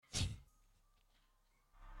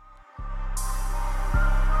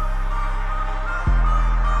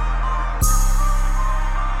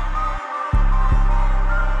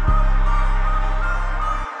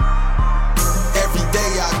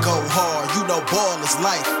hard, you know ball is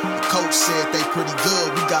life. The coach said they pretty good,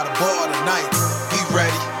 we got a ball tonight. We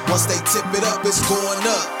ready, once they tip it up, it's going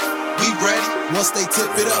up. We ready, once they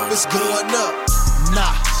tip it up, it's going up.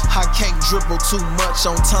 Nah, I can't dribble too much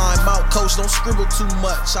on timeout. Coach, don't scribble too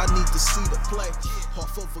much. I need to see the play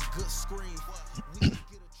off of a good screen.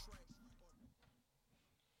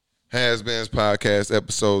 Has-Beens Podcast,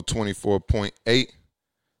 episode 24.8,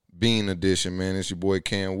 Bean Edition, man. It's your boy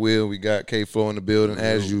Cam Will. We got K-Flow in the building,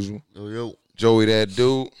 as usual. Yo. Joey, that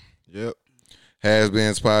dude. Yep.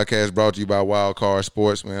 Has-Beens Podcast brought to you by Wild Card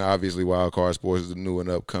Sports, man. Obviously, Wild Card Sports is a new and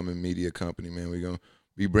upcoming media company, man. We're going to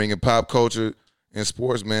be bringing pop culture and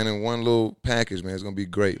sports, man, in one little package, man. It's going to be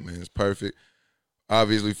great, man. It's perfect.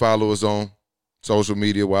 Obviously, follow us on social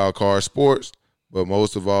media, Wild Card Sports, but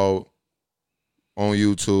most of all, on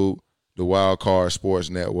YouTube, the Wild Card Sports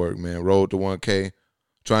Network, man. Road to 1K.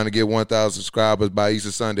 Trying to get 1,000 subscribers by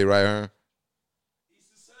Easter Sunday, right, Hearn?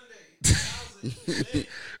 Easter Sunday.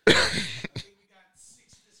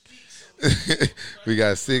 We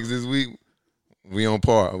got 6 this week. We on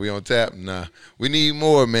par. We on tap? Nah. We need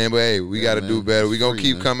more, man. But, hey, we got to do better. We're going to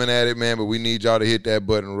keep coming at it, man. But we need y'all to hit that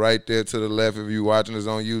button right there to the left if you're watching us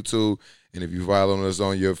on YouTube. And if you're following us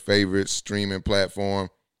on your favorite streaming platform,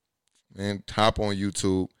 man, hop on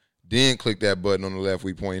YouTube. Then click that button on the left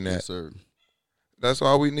we pointing at. Yes, sir. That's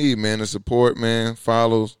all we need, man. The support, man.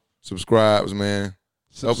 Follows, subscribes, man.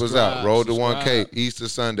 Help us out. Road to 1K, Easter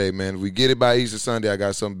Sunday, man. If we get it by Easter Sunday, I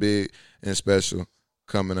got something big and special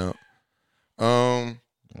coming up.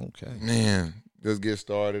 Okay. Man, let's get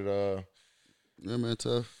started. Yeah, man,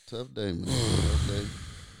 tough day, man. Tough day.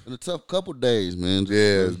 Been a tough couple days, man.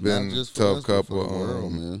 It's been a tough couple. For the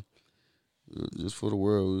world, man. Just for the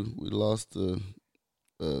world. We lost a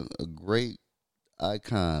great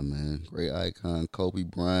icon, man. Great icon, Kobe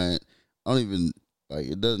Bryant.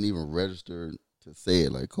 It doesn't even register to say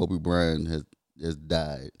it. Like, Kobe Bryant has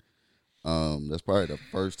died. That's probably the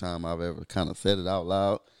first time I've ever kind of said it out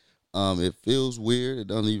loud. It feels weird. It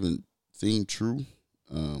doesn't even seem true.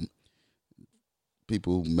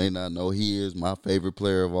 People who may not know, he is my favorite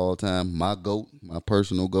player of all time, my GOAT, my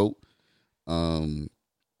personal GOAT.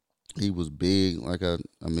 He was big.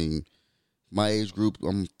 My age group,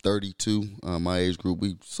 I'm 32. My age group,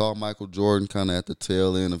 we saw Michael Jordan kind of at the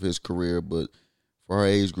tail end of his career, but for our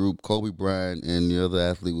age group, Kobe Bryant and the other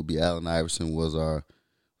athlete would be Allen Iverson, was the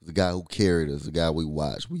guy who carried us, the guy we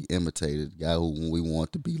watched, we imitated, the guy who we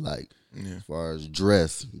want to be like. Yeah. As far as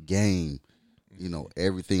dress, game,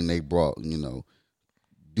 everything they brought,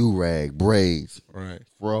 do-rag, braids, Right.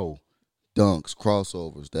 fro, dunks,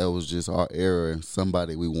 crossovers. That was just our era and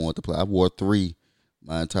somebody we wanted to play. I wore 3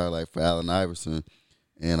 my entire life for Allen Iverson,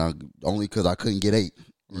 and only because I couldn't get 8.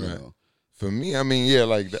 You Right. know? For me,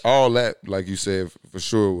 all that, like you said, for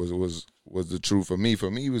sure was the truth for me. For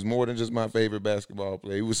me, he was more than just my favorite basketball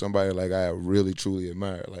player. He was somebody like I really truly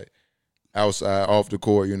admired, like outside, off the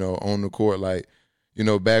court, on the court, like,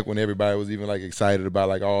 back when everybody was even like excited about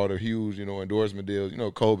like all the huge, endorsement deals.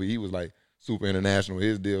 Kobe, he was like super international.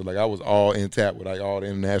 His deals, like I was all in tap with like all the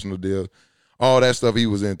international deals, all that stuff he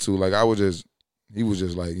was into. Like he was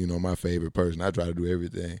just like, my favorite person. I try to do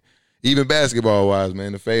everything. Even basketball-wise,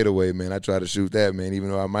 man, the fadeaway, man, I try to shoot that, man, even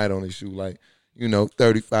though I might only shoot like,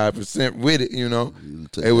 35% with it,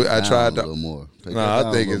 I tried to. A little more.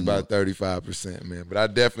 I think it's about 35%, man. But I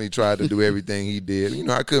definitely tried to do everything he did.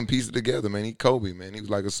 I couldn't piece it together, man. He Kobe, man. He was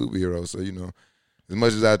like a superhero. So, as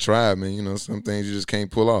much as I tried, man, some things you just can't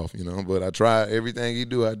pull off, But I tried everything he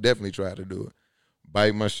do. I definitely tried to do it.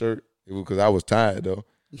 Bite my shirt. It was because I was tired, though.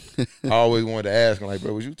 I always wanted to ask him, like,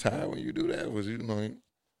 bro, was you tired when you do that? Or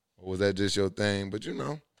was that just your thing? But,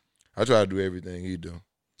 I try to do everything he do.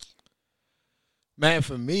 Man,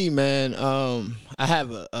 for me, man, I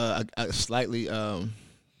have a slightly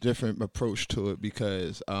different approach to it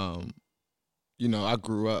because, I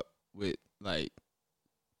grew up with like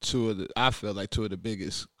two of the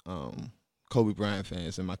biggest Kobe Bryant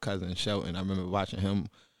fans, and my cousin Shelton. I remember watching him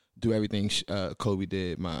do everything Kobe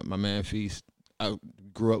did. My man Feast, I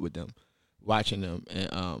grew up with them, watching them,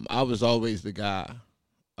 and I was always the guy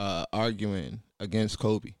arguing against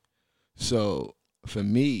Kobe. So for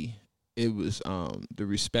me, it was the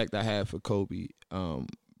respect I had for Kobe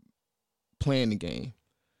playing the game.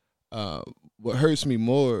 What hurts me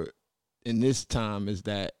more in this time is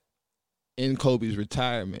that in Kobe's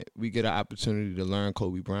retirement, we get an opportunity to learn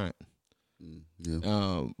Kobe Bryant.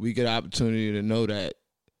 Yeah. We get an opportunity to know that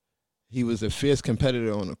he was a fierce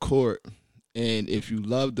competitor on the court, and if you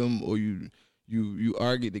loved him or you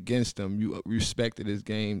argued against him, you respected his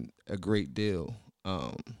game a great deal.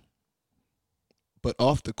 But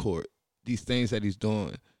off the court, these things that he's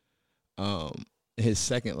doing, his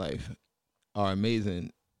second life are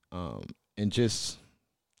amazing. In just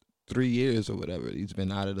 3 years or whatever, he's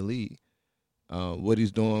been out of the league. What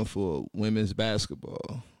he's doing for women's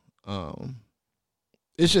basketball.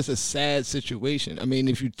 It's just a sad situation. I mean,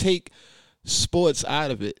 if you take sports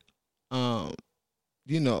out of it,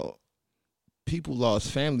 you know, people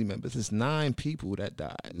lost family members. It's 9 people that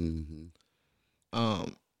died. Mm-hmm.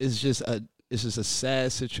 It's just a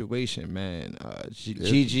sad situation, man.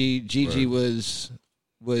 Gigi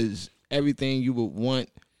was everything you would want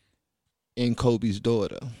in Kobe's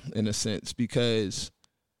daughter, in a sense, because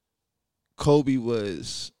Kobe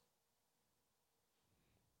was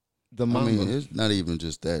the mama. I mean, it's not even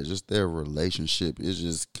just that. It's just their relationship. It's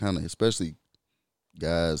just kind of, especially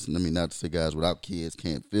guys, I mean, not to say guys without kids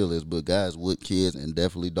can't feel this, but guys with kids and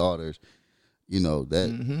definitely daughters, you know,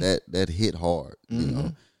 that hit hard, you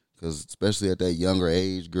know, because especially at that younger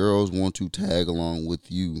age, girls want to tag along with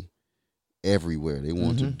you everywhere. They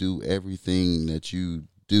want to do everything that you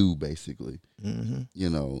do, basically, you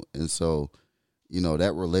know, and so, you know,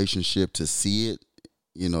 that relationship, to see it,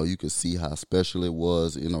 you know, you could see how special it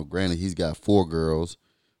was. You know, granted, he's got 4 girls,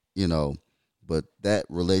 you know, but that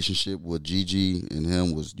relationship with Gigi and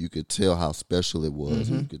him was, you could tell how special it was.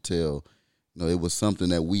 And you could tell, you know, it was something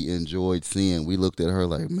that we enjoyed seeing. We looked at her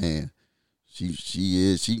like, man, she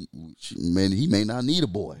man, he may not need a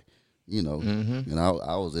boy, you know. And I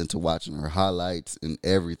was into watching her highlights and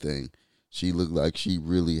everything. She looked like she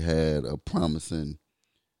really had a promising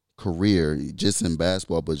career just in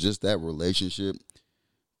basketball, but just that relationship,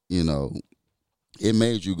 you know, it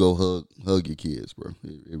made you go hug your kids, bro.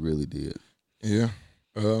 It really did. Yeah.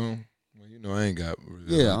 Well, you know, I ain't got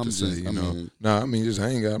really I'm to say, just, you know. I mean, just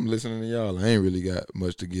I'm listening to y'all. I ain't really got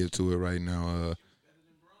much to give to it right now.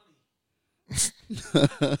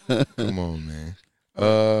 Come on, man.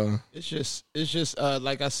 It's just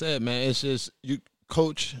like I said, man, it's just you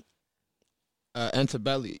coach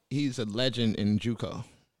Antebelli, he's a legend in JUCO.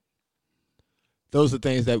 Those are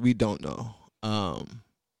things that we don't know.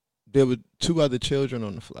 There were 2 other children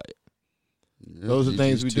on the flight. Yeah, those are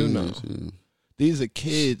things we do know. Yeah. These are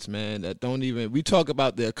kids, man, that don't even. We talk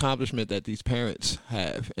about the accomplishment that these parents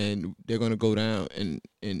have, and they're going to go down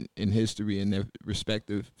in history in their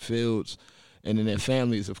respective fields and in their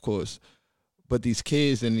families, of course. But these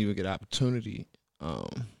kids didn't even get opportunity,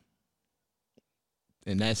 and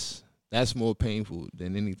that's more painful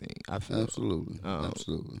than anything, I feel. Absolutely.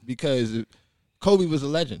 Absolutely. Because Kobe was a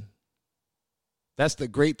legend. That's the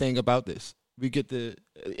great thing about this. We get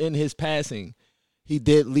in his passing, he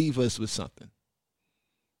did leave us with something.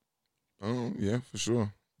 Oh, yeah, for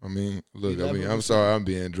sure. I mean, look, I'm sorry I'm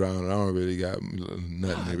being drowned. I don't really got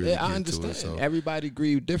nothing to really I get understand. to it. So. Everybody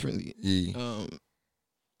grieved differently. Yeah.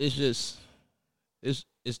 It's just, it's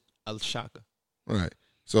a shocker. Right.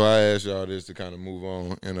 So I asked y'all this to kind of move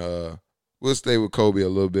on, and we'll stay with Kobe a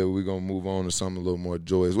little bit. We're going to move on to something a little more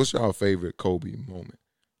joyous. What's y'all favorite Kobe moment?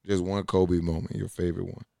 Just one Kobe moment, your favorite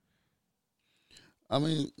one. I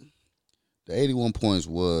mean, the 81 points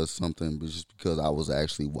was something, but just because I was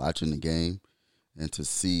actually watching the game, and to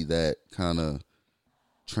see that kind of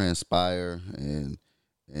transpire and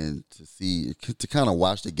to kind of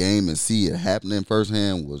watch the game and see it happening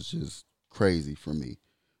firsthand was just crazy for me.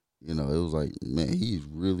 You know, it was like, man, he's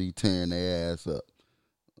really tearing their ass up.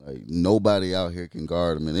 Like, nobody out here can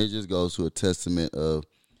guard him, and it just goes to a testament of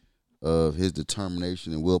his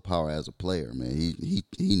determination and willpower as a player. Man, he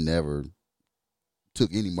never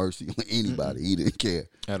took any mercy on anybody. He didn't care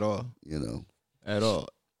at all. You know, at all.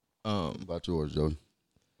 What about yours, Joey?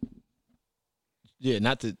 Yeah,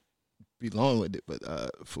 not to be long with it, but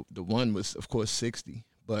for the one was, of course, 60.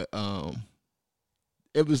 But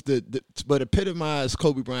it was but epitomized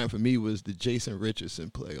Kobe Bryant for me was the Jason Richardson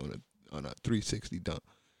play on a 360 dunk.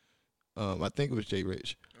 I think it was Jay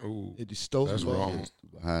Rich. Oh, he stole that's the ball wrong.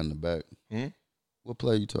 Behind the back. What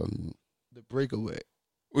play are you talking about? The breakaway.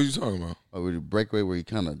 What are you talking about? Oh, the breakaway where he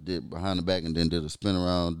kind of did behind the back and then did a spin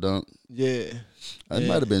around dunk. Yeah, it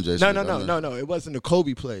might have been Jason. No. It wasn't a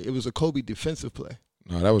Kobe play. It was a Kobe defensive play.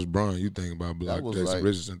 No, that was Bron. You think about block Jason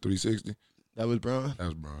Richardson 360? That was Bron? That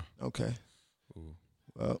was Bron. Okay. Ooh.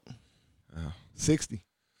 Well, 60.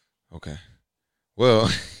 Okay. Well,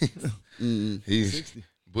 he's 60.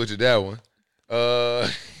 Butchered that one.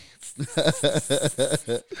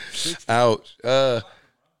 Ouch.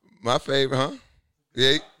 My favorite, huh?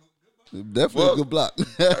 Yeah. Definitely a good block.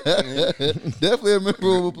 Definitely a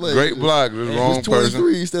memorable play. Great block. The wrong it was 23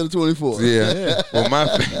 person. instead of 24. Yeah. Well, my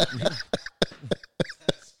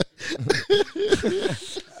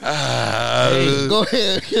Go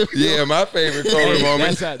ahead. Yeah, my favorite Kobe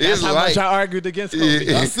moment. That's how much I argued against Kobe.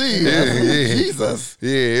 Yeah. I see. Jesus. Yeah,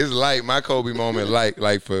 it's like my Kobe moment,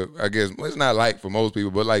 like for I guess well, it's not like for most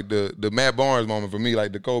people, but like the Matt Barnes moment for me,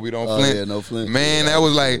 like the Kobe don't flinch. Yeah, no flinch. Man, Yeah, that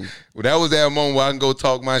was like that was that moment where I can go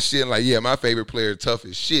talk my shit. Like, yeah, my favorite player is tough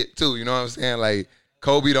as shit too. You know what I'm saying? Like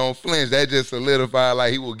Kobe don't flinch. That just solidified.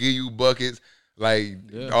 Like he will give you buckets. Like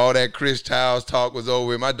all that Chris Childs talk was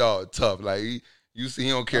over. My dog tough. Like you see, he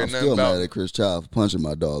don't care I'm nothing still about. mad at Chris Child for punching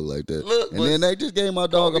my dog like that. Look, and but- then they just gave my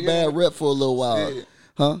dog a bad rep for a little while. Yeah.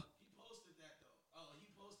 Huh?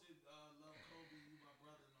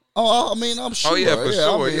 Oh, I mean, I'm sure. Oh, yeah, for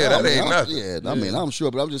sure. I mean, Yeah, that I mean, ain't nothing. Yeah, I mean, I'm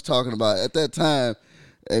sure, but I'm just talking about at that time.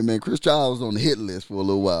 Hey man, Chris Child was on the hit list for a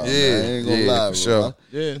little while. Yeah, man. I ain't gonna lie, for sure.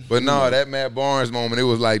 Yeah. But no, that Matt Barnes moment, it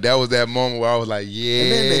was like that was that moment where I was like, yeah.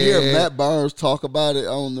 And then to hear Matt Barnes talk about it, I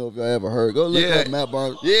don't know if y'all ever heard. Go look up Matt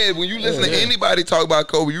Barnes. Yeah, when you listen to anybody talk about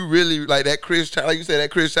Kobe, you really like that Chris Child. Like you said,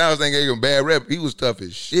 that Chris Childs thing gave him a bad rep. He was tough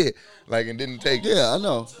as shit. Like and didn't take. Yeah, I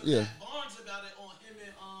know. Yeah.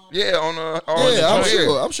 Yeah,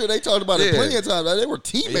 on I'm sure they talked about it plenty of times. Like, they were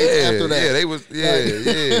teammates after that. Yeah, they was.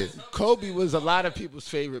 Yeah. Kobe was a lot of people's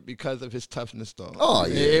favorite because of his toughness, though. Oh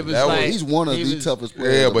yeah, It was That was- like he's one of the toughest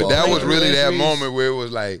players. Yeah, of but all that time. was really that Injuries. moment where it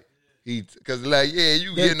was like because like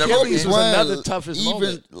you The getting up. Achilles was Brian, another toughest even,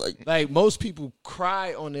 moment. like- most people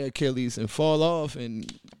cry on their Achilles and fall off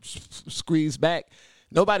and squeeze back.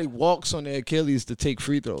 Nobody walks on their Achilles to take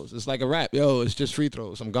free throws. It's like a rap. Yo, it's just free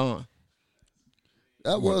throws. I'm gone.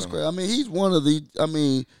 That was great. I mean, he's one of the. I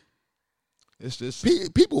mean, It's just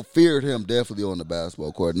people feared him definitely on the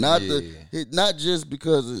basketball court. Not not just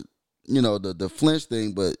because of, the flinch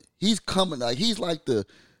thing, but he's coming. Like he's like the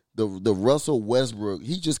Russell Westbrook.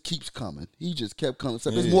 He just keeps coming. He just kept coming.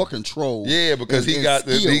 Except it's more control. Yeah, because and he got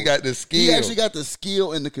the skill. He actually got the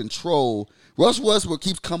skill and the control. Russell Westbrook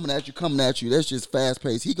keeps coming at you. That's just fast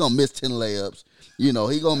paced. He gonna miss 10 layups. He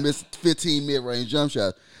gonna miss 15 mid range jump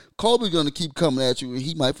shots. Kobe's gonna keep coming at you, and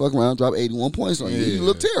he might fuck around and drop 81 points on you. He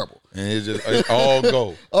look terrible. And it's all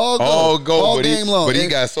go. all go, all but game long. But he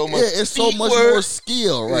And, got so much. it's so feet much work. more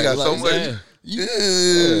skill, right? He got so Like,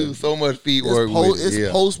 much. So much feet work.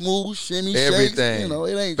 It's post move, shimmy, everything. Shakes,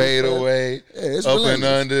 it ain't fade just, away, it's up relentless.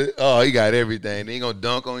 and under. Oh, he got everything. He ain't gonna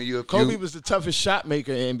dunk on you. Kobe was the toughest shot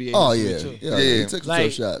maker in NBA. Oh history, yeah, too. He took some Like,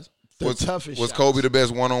 tough shots. The toughest. Was shots. Kobe the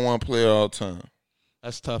best one-on-one player of all time?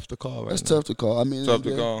 That's tough to call. Right That's now. tough to call. I mean, Tough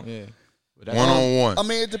to call. Yeah. But that's- One-on-one. I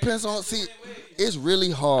mean, it depends on. See, it's really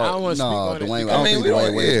hard. I don't wanna speak on it Dwayne. because- I don't I mean, think we don't-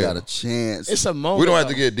 Dwayne Wade's yeah. got a chance. It's a moment. We don't have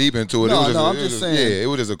to though. get deep into it. No, it was no, I'm it just was- saying. Yeah, it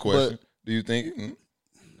was just a question. Do you think?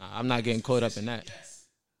 Nah, I'm not getting caught up in that.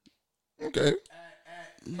 Okay.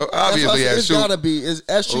 That's why Obviously, it's at gotta be. It's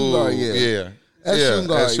at shooting guard. Yeah. yeah. At shooting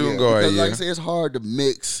guard, at shooting guard, Because, yeah. like I say, it's hard to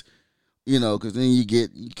mix, because then you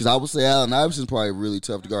get. Because I would say Allen Iverson's probably really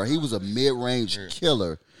tough to guard. He was a mid-range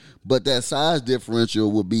killer, but that size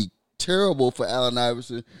differential would be terrible for Allen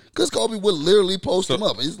Iverson because Kobe would literally post him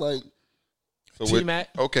up. It's like So T-Mac?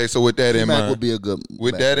 Okay, so with that in T-Mac mind, would be a good.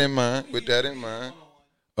 with back. that in mind,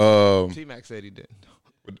 T-Mac said he did.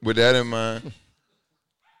 with that in mind,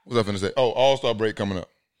 what was I finna say? Oh, All-Star break coming up.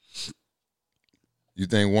 You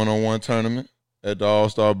think one-on-one tournament at the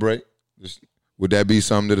All-Star break? Would that be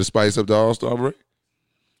something that'll spice up the All-Star break?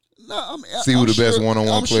 No, I mean, See who I'm the best sure-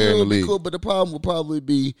 one-on-one I'm player sure in the it'd be league. Cool, but the problem would probably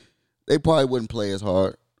be they probably wouldn't play as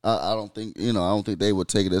hard. I don't think I don't think they would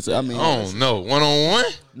take it as. I mean, Oh no, one-on-one?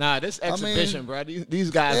 Nah, this exhibition, bro. These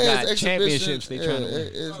guys yeah, got it's championships they exhibition. trying to win.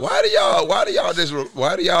 It's-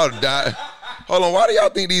 Why do y'all die? Hold on, why do y'all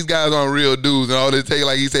think these guys aren't real dudes and all this take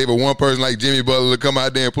like he say for one person like Jimmy Butler to come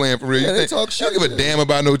out there and playing for real? Yeah, You they think, talk shit. y'all give a damn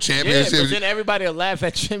about no Yeah, championships? but then everybody will laugh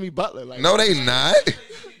at Jimmy Butler. Like, No, they not.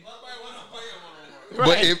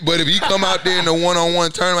 right. But if you come out there in the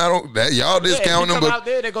one-on-one tournament, y'all Yeah, discount if he him. come But out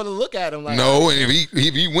there, they're gonna look at him like, no, and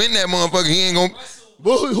if he win that motherfucker, he ain't gonna.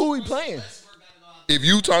 well, who he playing? If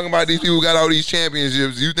you talking about these people who got all these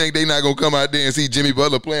championships, you think they not gonna come out there and see Jimmy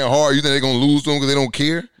Butler playing hard? You think they gonna lose to him because they don't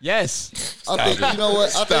care? Yes, I think you know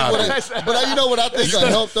what. I think it. but you know what I think will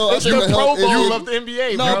help though. I it's think the what Pro help is Bowl you- of the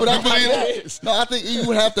NBA. No, bro. but I That's what think it is. no, I think you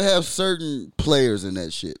would have to have certain players in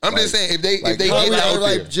that shit. I'm just saying if they Like, get out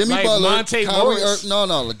like there, Jimmy Like Butler, Monte Kyrie Morris.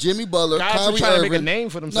 like Jimmy Butler, Guys who Kyrie trying to Irving. make a name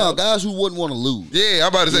for No, themselves. guys who wouldn't want to lose. yeah, I'm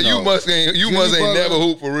about to say You you know, must ain't Butler, never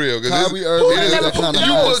hoop for real. Kyrie Irving it is is that kind of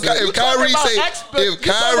you mindset. if You Kyrie talking say about if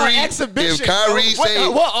Kyrie say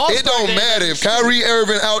what All-Star it don't game matter is if Kyrie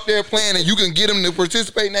Irving out there playing and you can get him to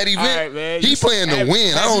participate in that event. right, man. He You playing to have-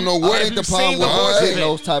 win. I have don't you- know I what think the seen problem the with horse getting event?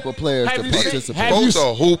 those type of players Have to you seen- participate. have you Folks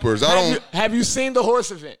are hoopers. I don't. Have you seen the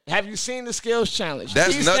horse event? Have you seen the skills challenge?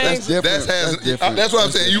 That's These not. things- different. That's That's different. That's what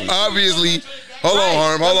I'm saying. You obviously Hold on,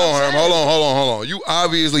 Right. Herm. Hold on. You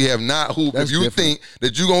obviously have not hooped. That's if you different. think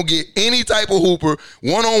that you're going to get any type of hooper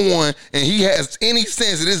one-on-one and he has any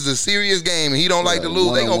sense that this is a serious game and he don't like to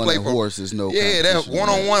lose, they going to play for horse is no Yeah, that competition,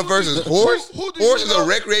 one-on-one versus horse. Who do you Horse is a know?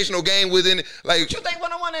 recreational game within, like, What you think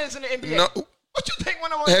 1-on-1 is in the NBA? No. What you think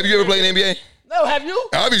 1-on-1 have you ever played in the NBA? No, have you?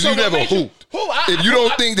 Obviously, you what never made hooped. If you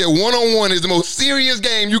don't think that one-on-one is the most serious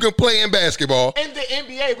game you can play in basketball, in the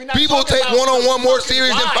NBA, we're not people talking take about one-on-one more fucking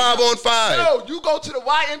serious than Y. 5-on-5. No, you go to the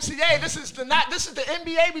YMCA. This is the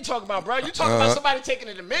NBA we talking about, bro. You talking about somebody taking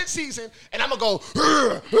it in mid-season, and I'm gonna go. No,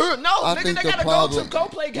 I nigga, think they the gotta problem- go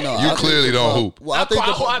play games. No, You I think clearly the don't prob- hoop. Well, I think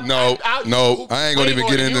the, No, I ain't gonna even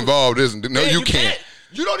get involved. No, Man, you can't.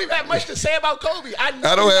 You don't even have much to say about Kobe. I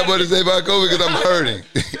don't have much to say about Kobe because I'm hurting.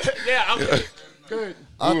 Yeah, I'm good.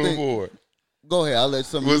 I Moving think. forward. Go ahead. I'll let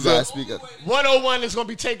some of you What's guys up? speak. 101 is gonna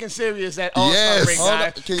be taken serious at All-Star Yes. break, Hold guys.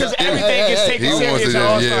 on. Can Because you- everything hey, gets hey, taken he He wants serious to at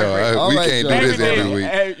just, All-Star break. All we right, can't Joe. do this every Everything.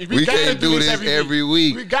 week. We We gotta can't do this every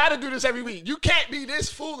week. We gotta do this every week. You can't be this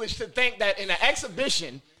foolish to think that in an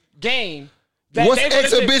exhibition game that What's they're gonna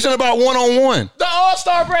exhibition about one-on-one? the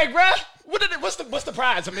All-Star break, bruh. What's the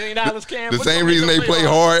prize? $1 million, Cam? The What's same gonna reason make they them play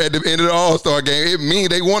hard at the end of the All-Star game. It means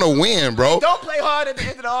they want to win, bro. Don't play hard at the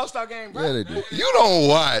end of the All-Star game, bro. Yeah, they do. You don't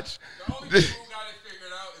watch. The only thing who got it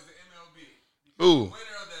figured out is the MLB. Who? The winner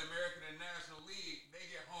of the American and National League, they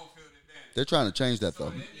get home field advantage. They're trying to change that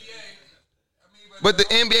though. But the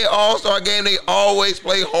NBA All-Star game, they always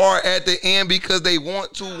play hard at the end because they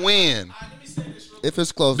want to win. If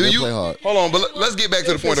it's close, Do they you? play hard. Hold on, but let's get back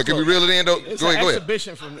to the point. Though. Can we reel it in, though? It's Go an ahead.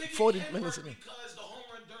 exhibition from 40 minutes ago. Because the home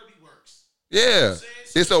run derby works. Yeah.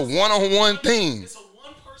 So It's a one-on-one thing. It's a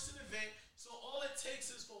one-person event, so all it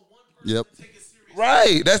takes is for one person Yep. to take it serious.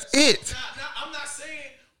 Right. That's it. Now, I'm not saying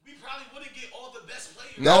we probably wouldn't get all the best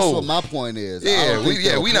players. No. That's what my point is. I Yeah, don't think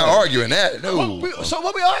they'll we play. not arguing that. No. So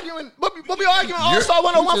what we arguing? What we arguing All-Star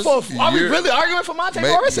 101 for? Are we you're- really arguing for Monte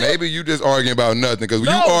Morrison? Maybe you just arguing about nothing because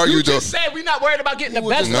No, you argue you just said we not worried about getting the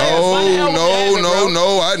best players. Why the hell would we have it, bro?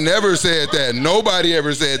 No. I never said that. Nobody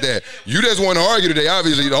ever said that. You just want to argue today.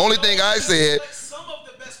 Obviously, the only thing I said. But some of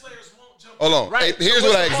the best players won't jump. Hold on. Right, Hey, here's so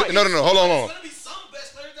what what's I. the point? No. Hold on. There's gonna be some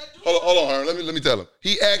best players that do. Hold on, Herm. Let me tell him.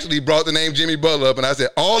 He actually brought the name Jimmy Butler up, and I said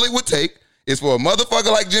all it would take is for a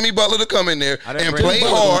motherfucker like Jimmy Butler to come in there I didn't and bring play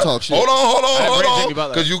Jimmy Butler hard. to talk shit. Hold didn't bring Jimmy on,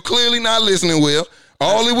 Butler. because you clearly not listening, Will.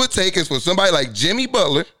 All it would take is for somebody like Jimmy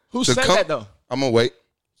Butler Who to said come. that, though? I'm gonna wait.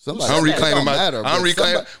 Somebody I'm said that. reclaiming It my. don't matter, I'm but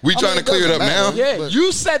reclaiming. somebody- We I trying mean, to clear it up doesn't now. matter. Yeah, But-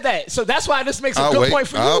 you said that, so that's why this makes a I'll good wait. point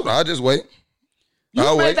for you. I'll just wait. You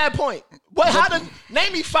I'll made wait. that point.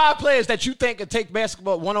 Name me 5 players that you think could take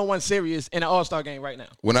basketball 101 serious in an All-Star game right now.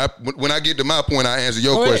 When I get to my point, I answer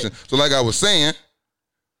your Go question. ahead. So, like I was saying,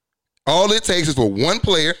 all it takes is for one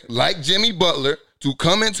player like Jimmy Butler to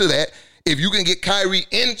come into that. If you can get Kyrie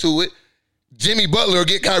into it, Jimmy Butler will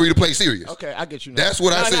get Kyrie to play serious. Okay, I get you now. That's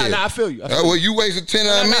what I said. I feel you. Well, you wasted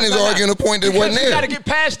 10 minutes arguing a point that wasn't You there. got to get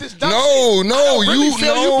past this dumb No, shit. no, I don't really you-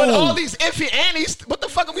 feel you, but no. all these iffy annies, what the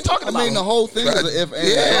fuck are we talking I about? mean, the whole thing is an if and.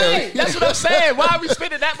 Yeah. Right, that's what I'm saying. Why are we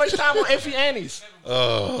spending that much time on iffy annies?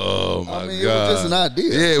 Oh, my I mean, it God. was just an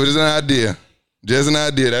idea. Yeah, it was just an idea. Just an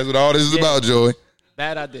idea. That's what all this is about, Joey.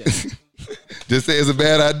 Bad idea. Just say it's a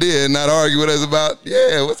bad idea and not argue what it's about.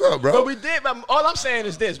 Yeah, what's up, bro? But we did. But all I'm saying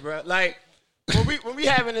is this, bro. Like when we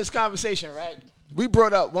having this conversation, right? We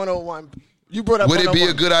brought up 101. You brought up. Would it be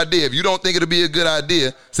a 101. good idea? If you don't think it'll be a good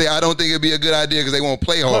idea, say I don't think it'd be a good idea because they won't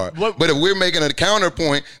play hard. But if we're making a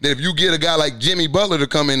counterpoint that if you get a guy like Jimmy Butler to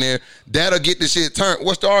come in there, that'll get the shit turned.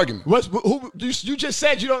 What's the argument? Who you just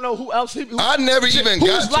said you don't know who else? I never even got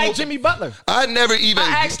Who's to like Jimmy Butler? I never even.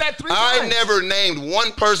 I asked that 3 I times. never named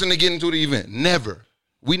one person to get into the event. Never.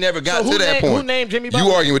 We never got So to that point. Who named Jimmy You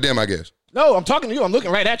Butler? arguing with them, I guess. No, I'm talking to you. I'm looking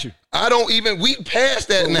right at you. I don't even. We passed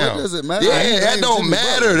that Well, now. what does it matter? Yeah, He that named don't Jimmy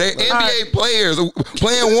matter. Butler. They NBA players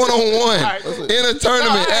playing one-on-one right. in a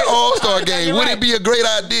tournament No, at all All-Star right, game. you're Would right. it be a great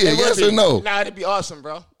idea? It Yes would or be. no? Nah, it'd be awesome,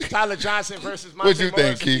 bro. Tyler Johnson versus Monte What you think,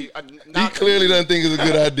 Morris would Keith? be He clearly doesn't think it's a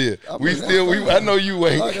good idea. I know you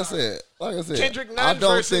wait. Like I said, Kendrick I Nunn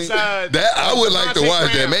don't versus think. That I would like to Devontae watch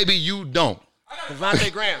that. Graham. Maybe you don't.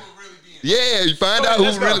 Devontae Graham. Yeah, you find out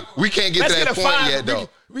Let's who go. really. We can't get Let's to that get a point 5. yet, though.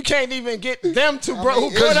 We can't even get them to bro.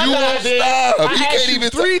 mean, Who brought up you that won't idea. stop. I You asked can't you even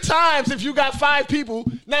 3 times if you got 5 people.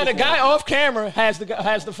 Now the guy off camera has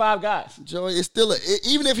the 5 guys. Joey, it's still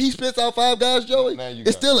even if he spits out 5 guys, Joey, Now you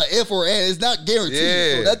it's got still an if or and. It's not guaranteed.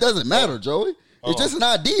 Yeah. So that doesn't matter, Joey. It's just an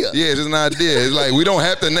idea. Yeah, it's just an idea. It's like we don't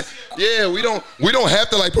have to. Yeah, we don't have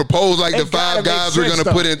to like propose like the It gotta 5 guys make we're sense,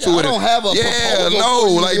 gonna put though. into Yeah, I it. don't have a Yeah, proposal no. for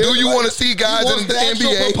you Like, here. do you Like, want to see guys wants in the the actual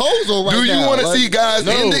NBA? proposal right Do you now. want to Like, see guys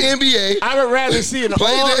in no. the NBA I would rather see an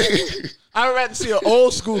play all. the I'd rather see an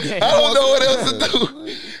old school game. I don't know what else to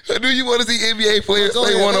do. Do you want to see NBA players Go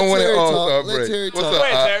play ahead, one-on-one let at Terry All-Star talk. Let break? Terry What's talk. up? Go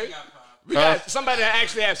ahead, Op? Terry. We got somebody that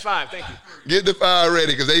actually has 5. Thank you. Get the file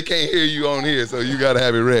ready because they can't hear you on here, so you got to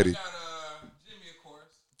have it ready. Got Jimmy, of course.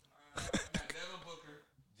 Got Devin Booker.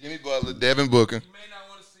 Jimmy Butler, Devin Booker, You may not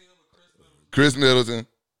want to see him, but Chris Middleton,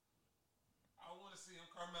 I want to see him.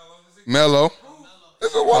 Carmelo. Is it Melo.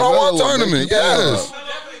 It's a one-on-one Carmelo, tournament. make the Yes.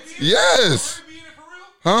 definitely be Yes. be in it for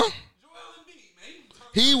real? Huh? Joel Embiid,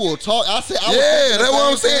 man. He will talk. I said, Yeah, that's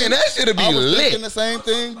what I'm saying. That shit'll be I was lit. thinking the same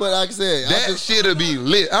thing, but like I said, That shit'll be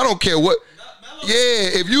lit. I don't care what.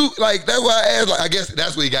 Yeah, if you like, that's why I asked. Like, I guess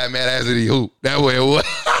that's what he got mad after the hoop. That way it was.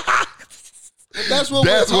 that's what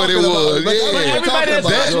That's we're what it talking about. was, But yeah. that's what we're Everybody talking that's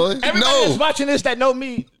about, Joy. everybody No. that's watching this that know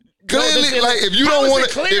me. Clearly, like if you How don't is want it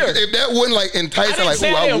to, clear? if that wouldn't like I entice, didn't like,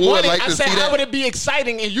 say ooh, I I didn't would want it. like I to said, see how that. would it be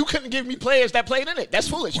exciting? And you couldn't give me players that played in it. That's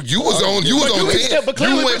foolish. You was on you can 10. still- but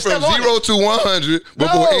clearly You we're went from still on 0 to 100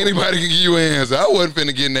 before No. anybody can give you an answer. I wasn't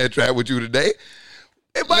finna get in that trap with you today.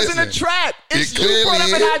 It wasn't Listen, a trap. It's it you brought up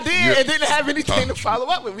clearly an is. idea You're- and didn't have anything to follow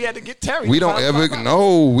up with. We had to get Terry. We to don't follow ever up.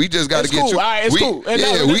 know. We just got to It's get cool. you. All right, it's we, cool. And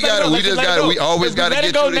yeah, no, we let's let it got go. to. We Let's just let it got to. go. We always If got we to let it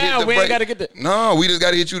get go you to now, hit the we ain't break. gotta get the- No, we just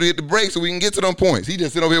got to get you to hit the break so we can get to them points. He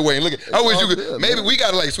just sit over here waiting. Look, I wish all you could. good, Maybe man. we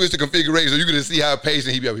got to like switch the configuration so you can just see how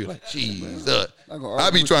patient he be up here. Like, Jesus. Not gonna I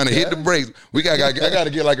argue be with trying to you, hit the guys. brakes. I got to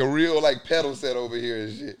get like a real like pedal set over here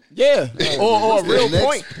and shit. Yeah. Or a The real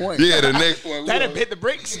next point. Yeah, the next point. That'd hit the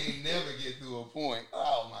brakes. We can never get through a point.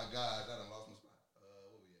 Oh my gosh, I done lost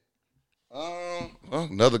my spot. Well,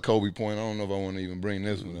 another Kobe point. I don't know if I want to even bring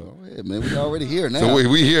this one up. Go ahead, man. We already here now. So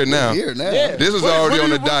we here now. We're here now. Yeah. This was What- already what on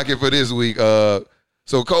do the you- docket for this week.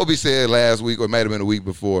 So Kobe said last week, or it might have been a week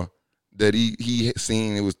before, that he had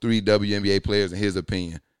seen it was 3 WNBA players, in his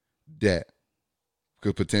opinion, that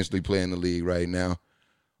could potentially play in the league right now.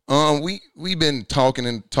 We've been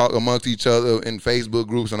talking amongst each other in Facebook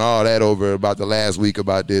groups and all that over about the last week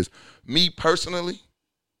about this. Me personally,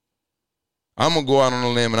 I'm gonna go out on a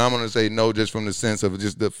limb and I'm gonna say no, just from the sense of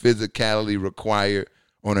just the physicality required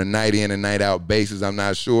on a night in and night out basis. I'm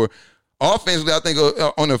not sure. Offensively, I think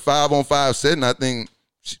on a 5-on-5 setting, I think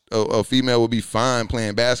a female would be fine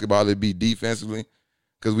playing basketball. It'd be defensively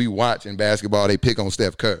because we watch in basketball they pick on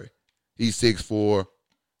Steph Curry. He's 6'4",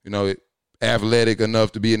 athletic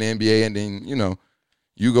enough to be in the NBA, and then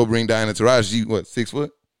you go bring Diana Taurasi. She what, 6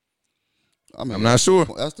 foot? I mean, I'm not sure.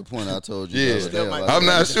 That's the point I told you. Yeah, the other day. Like, I'm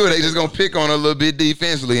not sure. They just gonna pick on her a little bit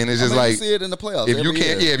defensively, and it's just you like see it in the playoffs. if you every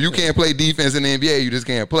can't, year. if you can't play defense in the NBA, you just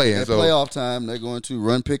can't play. And At so playoff time, they're going to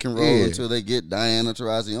run pick and roll Yeah. until they get Diana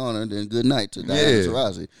Taurasi on her. Then good night to Diana Yeah.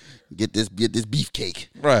 Taurasi. Get this beefcake.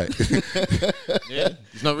 right. Yeah.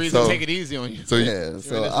 There's no reason So- to take it easy on you. So Yeah.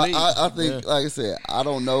 So in this league. I think, like I said, I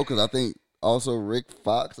don't know because I think also Rick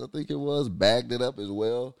Fox, I think it was, bagged it up as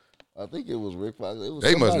well. I think it was Rick Fox. It was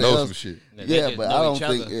they must somebody know else. some shit. They Yeah, just but know I don't each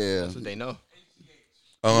other. think. Yeah, That's what they know.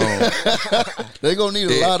 they're gonna need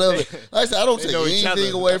a lot of it. Like I said, I don't They take know each anything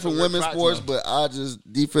other. away That's from what Rick women's Fox sports, knows. but I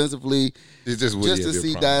just defensively, It's just would just be to a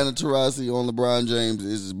see problem. Diana Taurasi on LeBron James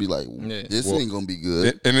is just be like, Yeah. this Well, ain't gonna be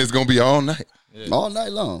good and it's gonna be all night. all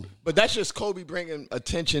night long. But that's just Kobe bringing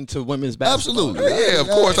attention to women's basketball. Absolutely. Yeah, of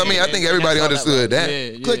course. I mean, I think everybody That's how understood that. Yeah,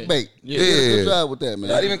 yeah. Clickbait. Yeah. Good job with that, man.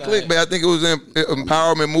 Not even clickbait. I think it was an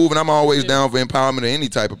empowerment move, and I'm always down for empowerment of any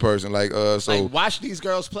type of person. Like, so Like, watch these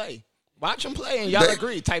girls play. Watch them play, and y'all They-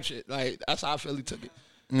 agree type shit. Like, that's how Philly took it.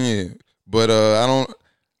 yeah. But I don't know.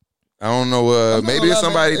 I'm not Maybe gonna it's lie,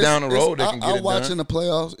 somebody man. down the road that can get I it watch done. in the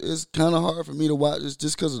playoffs. It's kind of hard for me to watch. It's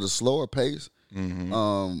just because of the slower pace.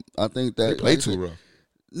 I think that They play like I too said, rough.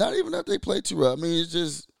 Not even that they play too rough. I mean, it's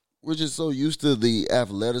just we're just so used to the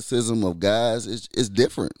athleticism of guys. It's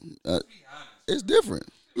different. It's different.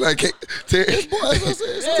 Like Terry, Boy, that's what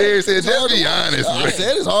I said. Terry said, It's hard just to be watch. honest. I Rick.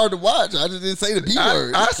 said it's hard to watch. I just didn't say the B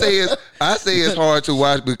word. I say it's hard to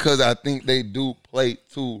watch because I think they do play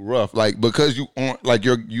too rough. Like because you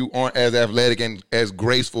aren't as athletic and as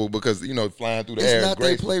graceful because flying through the air It's is not they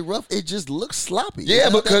graceful. play rough. It just looks sloppy. Yeah,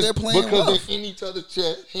 It's not that because they're playing rough. they're in each other's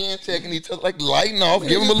chest, hand checking each other, like lighting off, Man,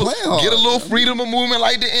 give them a they little, playing hard. get a little freedom of movement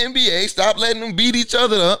like the NBA. Stop letting them beat each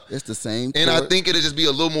other up. It's the same. And I court. think it'll just be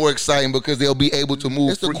a little more exciting because they'll be able to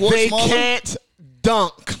move. It's the free. court They smaller. can't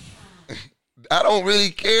dunk. I don't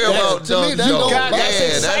really care about to me, dunks, that Joe. don't- God, that's Yeah,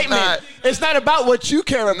 excitement. not. It's not about what you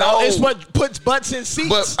care about. No. It's what puts butts in seats.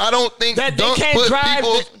 But I don't think That they dunk can't put drive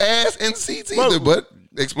people's the- ass in seats Bro. either. But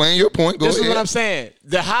explain your point. Go This ahead. is what I'm saying.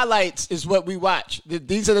 The highlights is what we watch.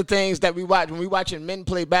 These are the things that we watch when we watching men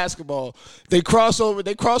play basketball. They cross over.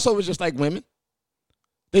 They cross over just like women.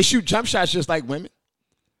 They shoot jump shots just like women.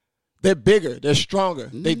 They're bigger. They're stronger.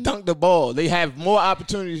 They dunk the ball. They have more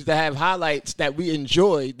opportunities to have highlights that we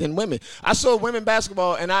enjoy than women. I saw women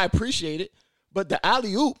basketball, and I appreciate it, but the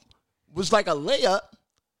alley-oop was like a layup,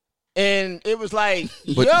 and it was like,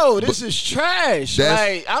 this is trash.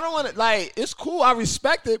 Like, I don't want to, like, it's cool. I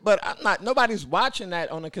respect it, but I'm not. Nobody's watching that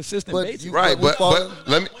on a consistent basis. Right, but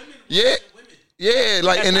let me,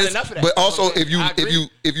 like, and enough of that. but also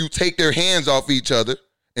if you take their hands off each other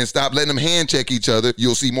and stop letting them hand check each other,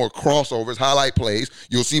 you'll see more crossovers, highlight plays.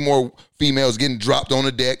 You'll see more females getting dropped on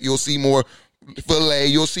the deck. You'll see more fillet.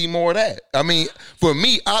 You'll see more of that. I mean, for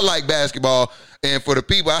me, I like basketball, and for the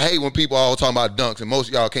people, I hate when people all talking about dunks, and most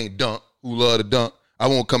of y'all can't dunk who love to dunk. I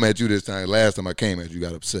won't come at you this time. Last time I came at you,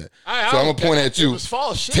 got upset. So I'm going to point at you. It was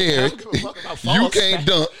false shit. Terry, I don't give a fuck about false. you can't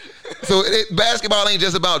dunk. So basketball ain't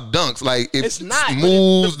just about dunks. Like, it's not.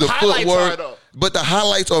 Moves, the highlights footwork. are, but the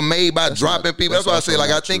highlights are made by dropping people. That's why I say, like,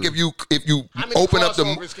 I think if you how many open up the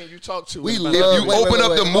crossovers can you talk to? We if love- you Wait, open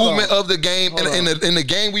up wait, the hold movement on. of the game, in the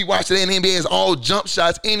game we watch today in the NBA is all jump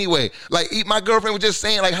shots anyway. Like, my girlfriend was just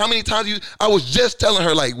saying, like, how many times I was just telling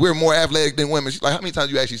her, like, we're more athletic than women. She's like, how many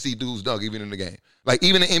times you actually see dudes dunk even in the game? Like,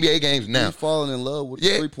 even in NBA games now. He's falling in love with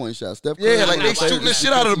Yeah. the 3-point shot. Steph Curry. Yeah, like, they shooting the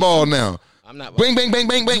shit out of the ball now. I'm not. Bang, bang, bang,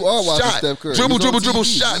 bang, bang. You are watching Shot. Steph Curry. Dribble, He's on dribble,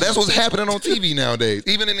 TV. shot. That's what's happening on TV nowadays,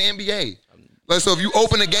 even in the NBA. Like, so if you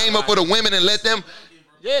open the game up for the women and let them,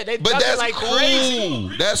 Yeah, they but dunk it that's like cool.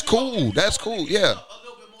 crazy. That's cool. That's cool. Yeah.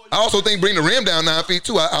 I also think bring the rim down 9 feet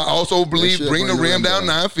too. I also believe should bring the rim down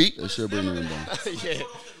 9 feet. They should bring the rim down. Yeah,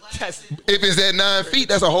 that's If it's at 9 feet,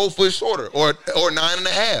 that's a whole foot shorter, or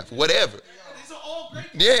 9.5, whatever. These are all great.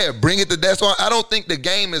 Yeah, bring it to that's why I don't think the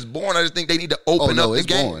game is boring. I just think they need to open no, up the it's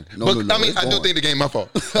game. boring. No, But, no, no, I mean, it's I do boring. think the game my fault.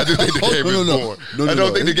 I do think the game No, is no. boring. No, no, I don't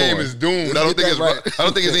no, think the it's game boring. is doomed. Let's I don't get think it's that right. I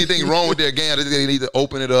don't think there's anything wrong with their game. I just think they need to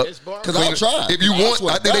open it up. It's boring. Because I'll try. If you want,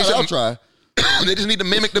 I think they should. I'll try. They just need to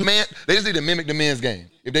mimic the man. They just need to mimic the men's game.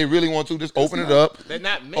 If they really want to, just open it up. they're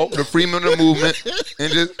not Open the Freeman of the movement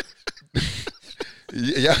and just.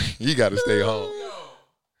 Yeah, you got to stay home. Yo,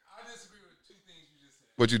 I disagree with two things you just said.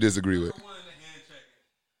 What you disagree with? Number one, the hand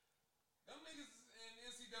checking. Them niggas in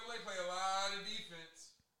NCAA play a lot of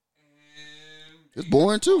defense, and It's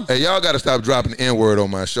boring too. Hey, y'all got to stop dropping the N-word on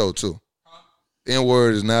my show too.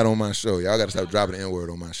 N-word is not on my show. Y'all got to stop dropping the N-word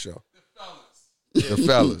on my show. the fellas, The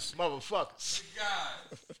fellas. motherfuckers. the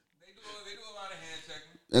guys, they do a lot of hand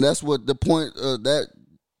checking. And that's what the point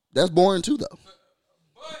that's boring too though.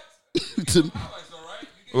 But To- highlights, though, right?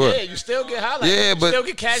 What? Yeah, you still get highlights. Yeah, you but still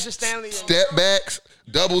get Cassius Stanley. And, Step backs,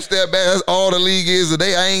 double step backs. That's all the league is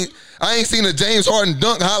today. I ain't seen a James Harden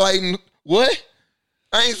dunk highlighting. What?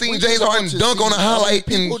 I ain't seen We James just want Harden to dunk see- on a highlight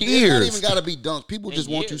in people, It's not years. even got to be dunk. People just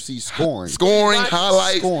want to years. see scoring. Scoring,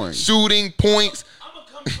 highlights, Scoring. shooting, points. I'm gonna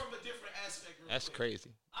come from a different aspect. Real that's quick.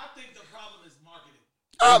 crazy. I think the problem is marketing.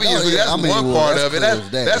 Obviously, yeah, that's I mean, one well, part that's of it. clear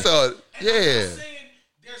as day. That's a And I'm yeah. not saying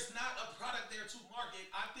there's not a product there to market.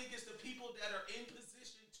 I think it's the people that are in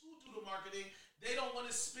position to do the marketing. They don't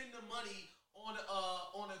want to spend the money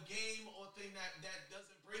on a game or thing that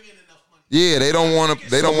doesn't bring in enough money. Yeah, they don't want to.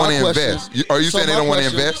 They don't So want my to question- invest. Are you so saying they my don't want to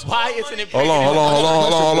question- invest? Why isn't it? Hold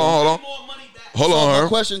on. More money back. Hold So on, my her.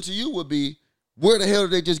 question to you would be, where the hell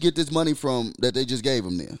did they just get this money from that they just gave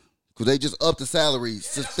them then? Because they just upped the salaries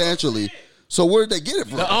substantially. So where did they get it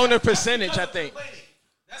from? The owner percentage, I think. Complaining.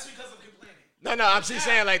 That's because of complaining. No, I'm just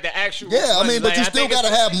saying like the actual. Yeah, I money. mean, but Like, you I still think got to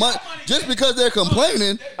it's- have money. Just because they're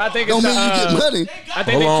complaining, I think don't it's mean the, you get money. I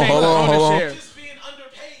think they Hold on, changed hold the on, hold owner on. share. Just being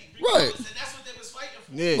underpaid. Right. And that's what they was fighting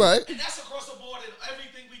for. Yeah. Right. And that's across the board in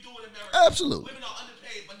everything we do in America. Absolutely. Women are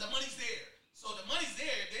underpaid, but the money's there. So the money's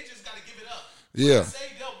there. They just got to give it up. Yeah. They say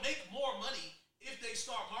they'll make more money if they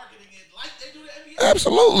start marketing it like they do the NBA.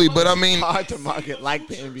 Absolutely, but I mean, Hard to market like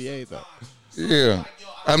the NBA though. yeah.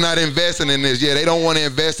 I'm not investing in this. Yeah, they don't want to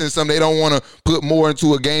invest in something. They don't want to put more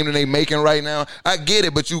into a game than they making right now. I get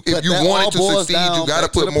it, but if But you that want all it to boils succeed, down you got to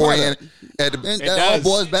back to put the more product. in. At the, And It that all does.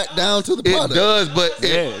 boils back down to the it product. does, but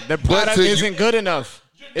Yeah, the but product to isn't good enough.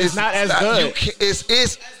 It's not as You good. can't-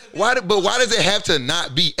 it's why? But why does it have to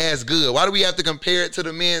not be as good? Why do we have to compare it to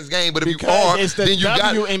the men's game? But if Because you are, it's the then you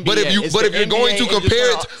got. WNBA. But if you, It's but the if you're going to NBA and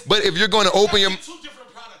compare it, just- but if you're going to open your, Two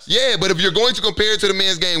different products. yeah, but if you're going to compare it to the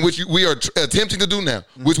men's game, which we are attempting to do now,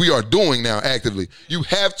 which we are doing now actively, you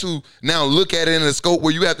have to now look at it in a scope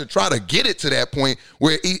where you have to try to get it to that point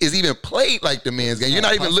where it is even played like the men's game. You're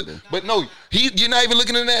not even looking, but no, you're not even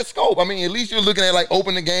looking in that scope. I mean, at least you're looking at like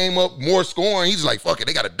open the game up, more scoring. He's like, fuck it,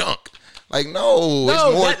 they got to dunk. Like, no,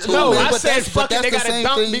 it's more to no, it. I But said that's- but fuck it. They that's got the to same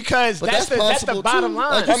dunk thing. because But that's the possible, bottom too.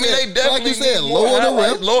 line. Like you I mean, they said, definitely like you said, need more lower the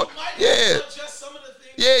highlights. rim. Lower, Might yeah, adjust some of the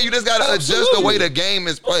things. yeah. You just gotta adjust the Absolutely. way the game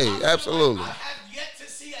is played. Absolutely. I have yet to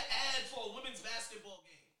see an ad for a women's basketball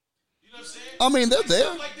game. I mean, they're there.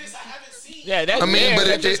 Stuff like this I haven't seen. Yeah, that's I mean, there, but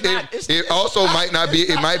that's just not- it also might not be.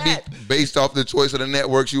 It might be based off the choice of the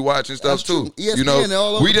networks you watch and stuff That's true. too. ESPN, You know, they're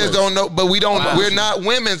all over we the just place. don't know. But we don't. Wow. We're not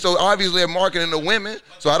women, so obviously they're marketing to women.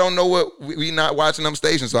 So I don't know what we not watching them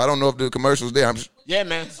stations. So I don't know if the commercials there. Yeah,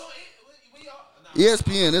 man. So we are.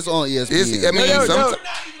 ESPN, it's on ESPN. It's, I mean, Yo, yo, some, yo. We're not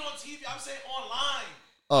even on TV. I'm saying online.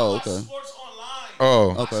 Oh, I watch okay. Sports online.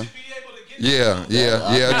 Oh. I Okay. should be able to get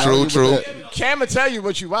yeah. I True, agree with true. that. Cam will tell you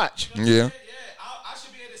what you watch. Yeah. Yeah, I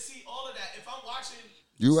should be able to see all of that. If I'm watching,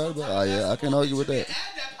 You right some about type of yeah, I can't argue with that. Ad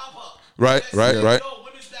that pop up. Right, That right, says, right. Yo,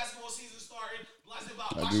 women's basketball season starting. Blah, blah,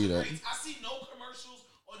 blah. I Watch agree the that. grades. I see no commercials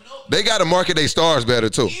or no. They got to market their stars better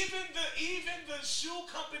too. Even the shoe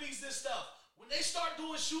companies and stuff, when they start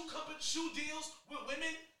doing shoe deals with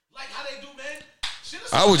women, like how they do men.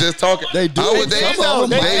 I was just talking. They do. I was, They they, did, though.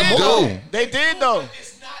 they They do. They did though.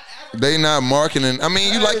 It's not advertising. They not marketing. I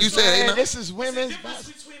mean, you like you said. They Man, not, this is There's a women's. difference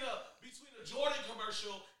between a Jordan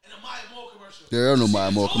commercial and a Maya Moore commercial. There are no She Maya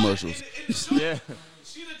the Moore Jordan commercials. in the joint. Yeah.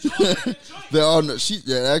 She the Jordan in the joint. There are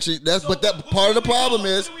no. Actually, that's. But that part of the problem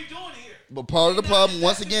is. What are we doing here? But part of the problem,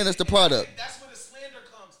 once again, is the product. That's where the slander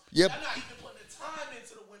comes. Yep. Y'all not even putting the time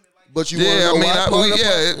into the women like But you yeah, I want to mean, know why part of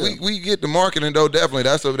the problem- we get the marketing though. Definitely,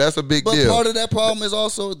 that's a big But deal. part of that problem is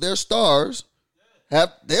also their stars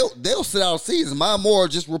they'll sit out a season. Maya Moore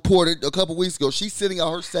just reported a couple weeks ago she's sitting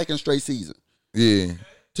out her second straight season Yeah,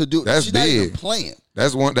 to do. That's she's not even big. playing.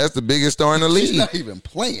 that's the biggest star in the She's league. not even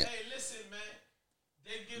playing. hey, listen, man.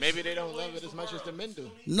 They give Maybe they Serena don't love Williams it as the much as world. the men do.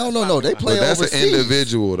 No. They play But that's overseas. an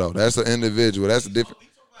individual though. That's an individual. That's a different.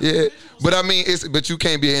 Yeah, but I mean, but you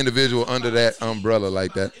can't be an individual under that umbrella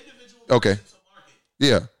like that. Okay.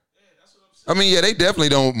 Yeah. I mean, yeah, they definitely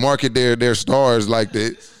don't market their stars like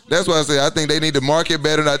that. That's why I say I think they need to market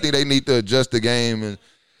better, and I think they need to adjust the game and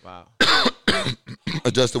Wow.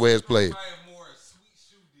 adjust the way it's played. Maya Moore,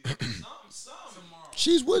 sweet shoe deal. Some tomorrow.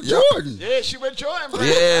 She's with Yep. Jordan. Yeah, she with Jordan, bro.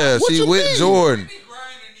 Yeah, What she you with mean? Jordan. Brittany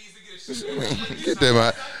Griner needs to get a shoe. Get them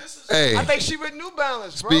out. Hey, I think she with New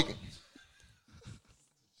Balance, bro. speaking.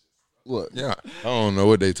 What? Yeah, I don't know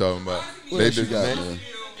what they talking about. What They else you just, got, man, man?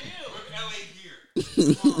 With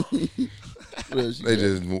LA gear. What else you they got?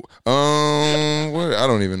 just where, I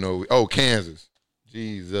don't even know. Oh, Kansas.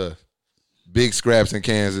 Jesus. Big scraps in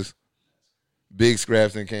Kansas. Big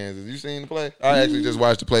scraps in Kansas. You seen the play? I actually just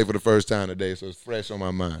watched the play for the first time today, so it's fresh on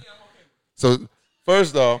my mind. So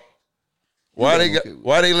first off, why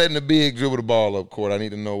they letting the big dribble the ball up court? I need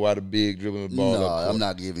to know why the big dribbling the ball No, up court. I'm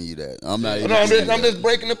not giving you that. I'm not. Even No, I'm giving just, you that.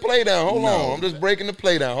 breaking the play down. Hold No. on. I'm just breaking the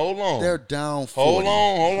play down. Hold on. They're down 40.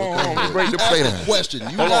 Hold on. Let's break the play Ask down. a question. You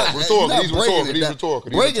Hold not, on. Rhetorical. you're not These breaking rhetorical. it These down. rhetorical.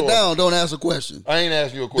 These Break it rhetorical. down. Don't ask a question. I ain't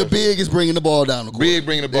asking you a The question. big is bringing the ball down the court. Big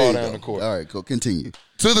bringing the There ball you down go. the court. All right, cool. Continue.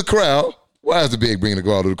 To the crowd, why is the big bringing the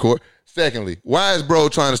ball to the court? Secondly, why is bro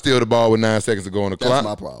trying to steal the ball with 9 seconds to go on the That's clock?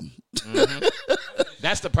 my problem.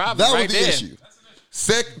 That's the problem That right was the there. issue.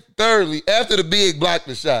 Thirdly, after the big blocked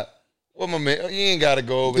the shot, well, my man, you ain't got to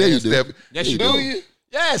go over Yeah, there you and do. step. Yes, you do. do. You?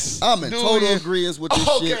 Yes. I'm in Do total you? agreement with this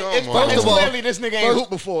Okay, shit. it's, Come on. it's First of all- clearly this nigga ain't first- hoop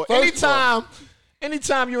before. first of all-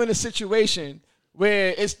 Anytime you're in a situation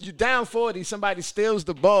where it's you down 40, somebody steals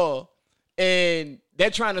the ball and they're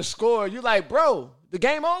trying to score, you like, bro, the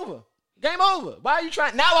game over. Game over. Why are you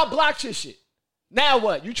trying? Now I blocked your shit. Now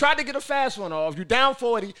what? You tried to get a fast one off. You down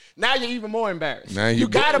 40. Now you're even more embarrassed. Now you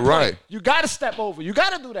gotta play. right. You gotta step over. You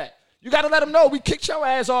gotta do that. You gotta let them know we kicked your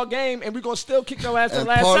ass all game and we're gonna still kick your ass to the And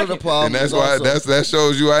last part second. of the problem And that's is why also, that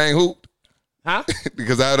shows you I ain't hooped. Huh?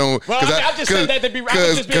 Because I don't. Well, I just said that to be- I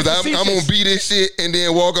was just being Because I'm gonna facetious. beat this shit and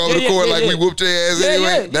then walk off the court like we whooped your ass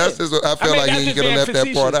anyway. That's just. I feel like you could have left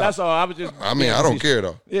that part out. That's all. I was just. I mean, being I don't facetious. care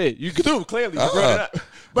though. Yeah, you do clearly. You brought it up.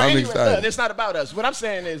 But I'm anyway, excited. look, it's not about us. What I'm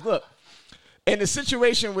saying is, look, in the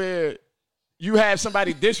situation where you have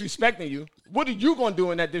somebody disrespecting you, what are you gonna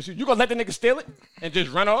do in that disrespect? You gonna let the nigga steal it and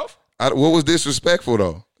just run off? What was disrespectful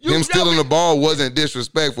though? You- Him stealing the ball wasn't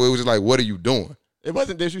disrespectful. It was just like, what are you doing? It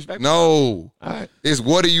wasn't disrespectful. No, All right. it's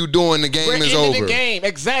what are you doing? The game We're is ending over. the game.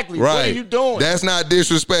 Exactly. Right. What are you doing? That's not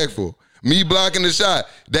disrespectful. Me blocking the shot,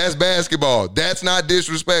 that's basketball. That's not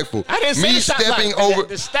disrespectful. I didn't say Me the shot stepping block. over.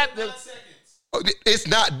 The step. It's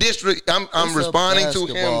not district. I'm It's a responding to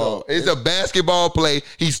him basketball. though. It's a basketball play.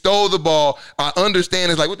 He stole the ball. I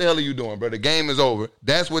understand. It's like, what the hell are you doing, bro? The game is over.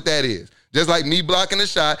 That's what that is. Just like me blocking the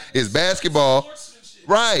shot is basketball.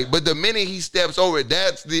 Right. But the minute he steps over it,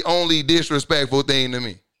 that's the only disrespectful thing to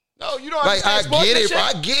me. No, you don't Like, I understand get it.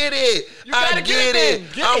 sportsmanship. I get it. You I gotta get get it it.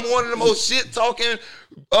 then. Get I'm it. one of the most shit talking,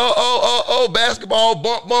 basketball,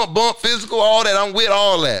 bump, physical, all that. I'm with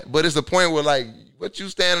all that. But it's the point where, like, What you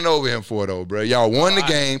standing over him for, though, bro? Y'all won the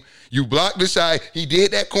game. You blocked the shot. He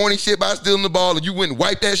did that corny shit by stealing the ball, and you went and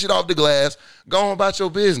wiped that shit off the glass. Go on about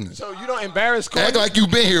your business. So you don't embarrass Corny? Act like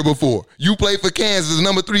you've been here before. You played for Kansas,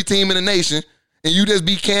 number 3 team in the nation, and you just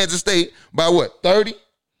beat Kansas State by what, 30?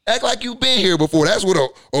 Act like you've been here before. That's what a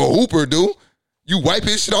hooper do. You wipe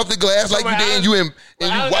his shit off the glass like you did, and you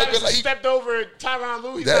wipe it like stepped over Tyronn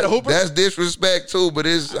Lue. He said a hooper. That's disrespect too. But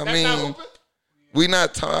it's Not hooping? we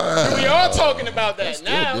not tired. We all talking about that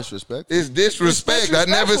now. Disrespect. It's disrespect. I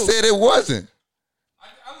never disrespectful. said it wasn't.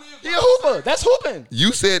 He a hooper. That's hooping.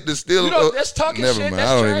 You said the still. You know, that's talking never shit. mind. I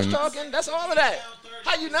That's don't trash even. talking. That's all of that.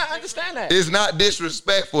 How you not understand that? It's not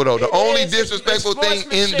disrespectful though. The It only is. disrespectful It's thing in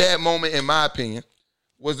sportsmanship. that moment, in my opinion,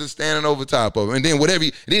 was the standing over top of him, and then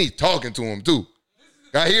then he's talking to him too.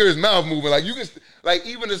 I hear his mouth moving. Like you can, like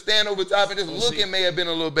even the stand over top and just looking may have been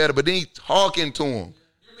a little better, but then he's talking to him.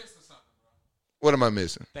 You're missing something, bro. What am I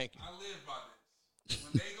missing? Thank you. I live by this.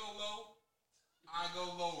 When they go low, I go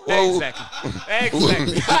lower.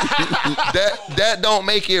 Exactly. That don't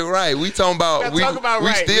make it right. We talking about Gotta we talk about we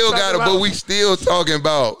right. still We got it, talking but about- we still talking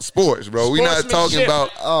about sports, bro. We not talking Sportsmanship. about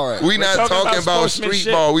All right. we not talking talking about about street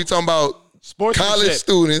sportsmanship. ball. We talking about Sportsmanship. college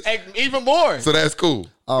students. Even more. So that's cool.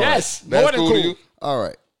 All right. Yes. That's More than cool cool. to you? All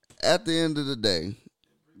right. At the end of the day,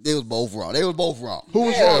 they was both wrong. They was both wrong. Who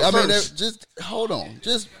was wrong I mean, first? just hold on.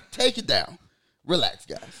 Just take it down. Relax,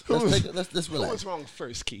 guys. Let's Who relax. was wrong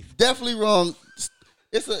first, Keith? Definitely wrong.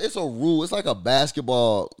 It's a rule. It's like a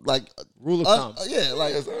basketball Rule of thumb. Yeah,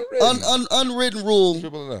 like It's unwritten. unwritten rule.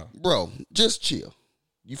 Triple it out. Bro, just chill.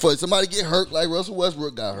 You for somebody get hurt like Russell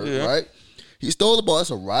Westbrook got hurt, Yeah. right? He stole the ball. It's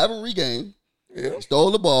a rivalry game. Yeah. He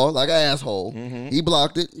stole the ball like an asshole. He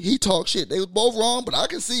blocked it. He talked shit. They was both wrong, but I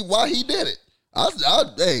can see why he did it.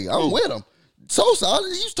 I'm with him. Sosa,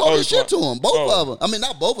 he was talking shit to him. Both of them. I mean,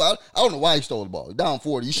 not both. I don't know why he stole the ball. Down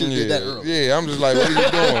 40. You should have did that early. Yeah, I'm just like, what are you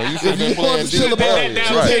doing? You should have been You playing wanted to chill deep. the ball. that down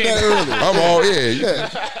Should have did that early. I'm all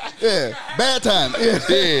Yeah, bad time. Yeah.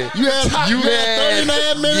 Yeah. You had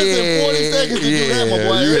 39 minutes and 40 seconds to do that, my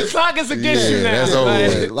boy. you- The clock is against you now. that's over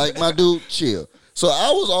man. with. Like, my dude, chill. So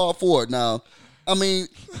I was all for it. Now, I mean,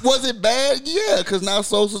 was it bad? Yeah, because now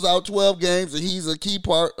Sosa's out 12 games and he's a key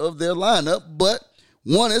part of their lineup. But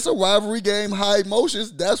one, it's a rivalry game, high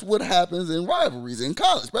emotions. That's what happens in rivalries in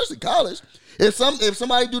college, especially college. If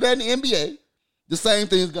somebody do that in the NBA, the same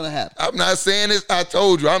thing is gonna happen. I'm not saying this. I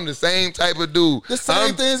told you, I'm the same type of dude. The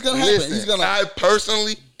same thing's gonna happen. Listen, He's gonna- I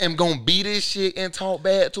personally am gonna beat this shit and talk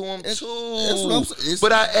bad to him That's too. what I'm saying. It's-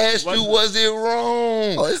 But I asked you, was it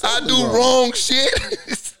wrong? Oh, it's I totally do wrong. wrong shit.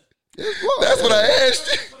 It's wrong. That's what I asked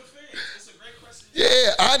you. It's a great question.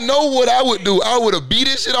 Yeah, I know what I would do. I would have beat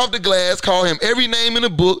his shit off the glass, called him every name in the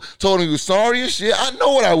book, told him he was sorry as shit. I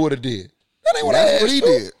know what I would have did. That ain't what I That's asked what he you.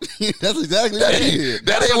 did. That's exactly what he did.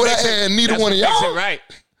 That ain't what I had. Neither That's one what of makes y'all. it right.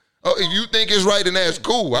 Oh, if you think it's right, then that's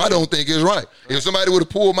cool. I don't think it's right. If somebody would have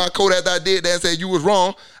pulled my coat after I did that and said you was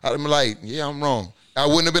wrong, I'd have been like, yeah, I'm wrong. I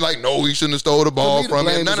wouldn't have been like, no, he shouldn't have stole the ball For me, the from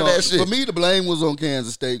blame him. None of was that on- shit. For me, the blame was on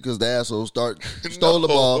Kansas State because the asshole stole the No.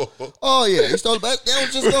 ball. Oh yeah, he stole the ball. That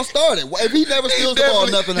was just gonna start it. If he never steals the ball,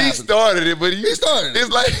 nothing He happens. started it, but He started it. It's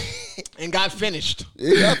like And got finished.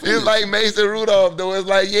 it's like Mason Rudolph though. It's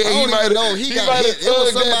like, yeah, I he don't might even know he got hit. It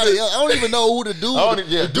was somebody else. I don't even know who the dude. I don't-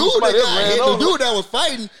 yeah, the dude that somebody else got ran hit. The over. dude that was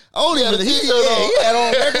fighting. I don't even. a He t-shirt had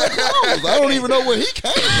on regular clothes. I don't even know where he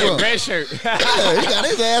came from. Red shirt. Yeah, he got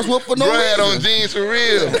his ass whooped for no Brad reason. on jeans for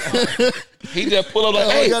real. He just pull up like, Oh,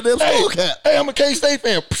 hey, he got that skull cap. hey, I'm a K-State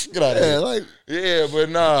fan. Psh, get out of Yeah, here. like. Yeah, but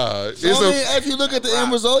nah. It's I mean, if you look at the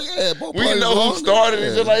end result, yeah, both we parties know wrong. who started it.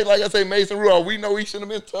 Yeah. Just like I say, Mason Rudolph. We know he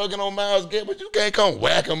shouldn't have been tugging on Miles Garrett, but you can't come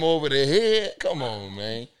whack him over the head. Come on,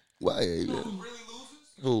 man. Why? Yeah. Who really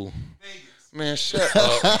loses? Who? Vegas. Man, shut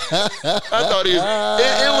up. I thought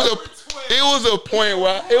it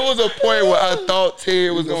was a point where I thought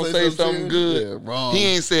Ted was gonna say something good. Yeah, wrong. He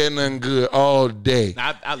ain't said nothing good all day.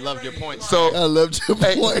 I loved your point. So I loved your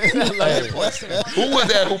Hey. point. who was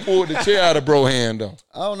that who pulled the chair out of bro hand though?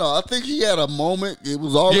 I don't know. I think he had a moment. It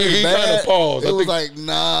was already Yeah, he bad. kinda paused. I It was think- like,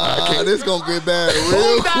 nah, can't- this gonna get bad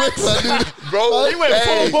real quick. I knew that. Bro, He went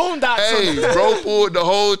full boondocks on Hey, him. bro pulled the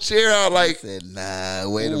whole chair out like said, nah,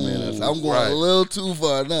 wait a minute. I'm going right. a little too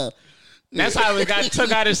far now. That's how it got took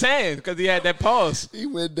out his hand because he had that pause. He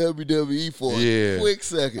went WWE for Yeah. a quick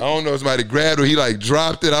second. I don't know if somebody grabbed it, he like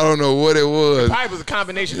dropped it. I don't know what it was. Probably was a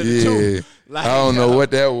combination of the Yeah. two. Like, I don't know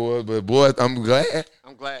what that was, but boy, I'm glad.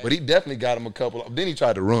 I'm glad. But he definitely got him a couple. Then he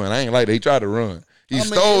tried to run. I ain't like that. He tried to run. He I mean,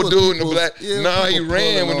 stole it was dude in the people- black. yeah, Nah, he people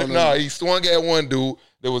ran pulling when. on him. He swung at one dude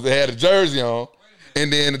that had a jersey on,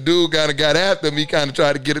 and then the dude kind of got after him. He kind of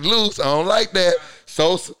tried to get it loose. I don't like that.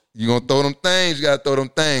 So you gonna throw them things? You gotta throw them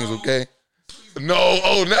things, okay? So he No,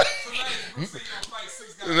 oh no. We'll see you on fight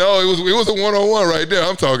 6 guys. No, it was a 1-on-1 right there.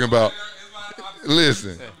 I'm talking about. It's a lot of options.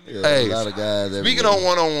 Listen, Yeah, hey, a lot of guys. speaking on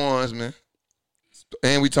 1-on-1s, man,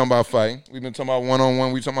 and we talking about fighting. We've been talking about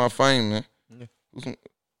 1-on-1. We talking about fighting, man.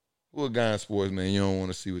 Who a guy in sports, man? You don't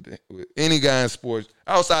want to see with any guy in sports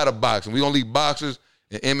outside of boxing. We gonna leave boxers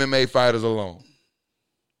and MMA fighters alone.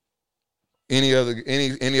 Any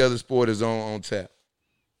other sport is on tap.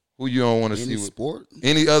 Who you don't want to see any with sport.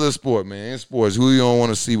 any other sport, man? In sports, who you don't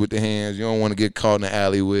want to see with the hands? You don't want to get caught in the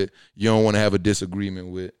alley with. You don't want to have a disagreement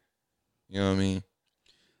with. You know what I mean?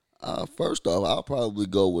 First off, I'll probably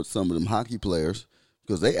go with some of them hockey players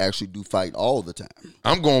because they actually do fight all the time.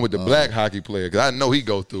 I'm going with the black hockey player because I know he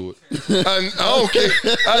go through it. I don't care.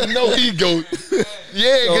 I know he go.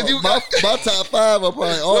 Yeah, because So my top 5 are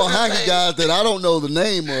probably all What's his hockey name? guys that I don't know the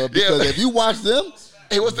name of because if you watch them,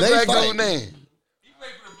 Hey, what's the they black fight. dude name?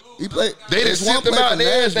 he played. They there's just one shipped him play out for and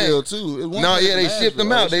everything. Nashville too. There's one No, play yeah, for they shipped him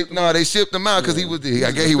Nashville. out. They shipped him out because he was.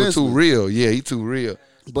 I guess he was too defenseman. real. Yeah, he too real.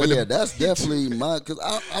 But yeah, that's definitely my because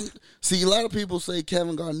I'm see a lot of people say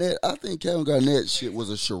Kevin Garnett. I think Kevin Garnett shit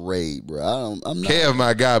was a charade, bro. I'm not. Kev,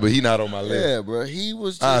 my guy, but he not on my list. Yeah, bro. He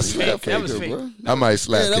was I just slap a that was faker, fake. bro. I might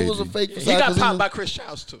slap Yeah, that KG. was a fake He facade. got 'cause popped by Chris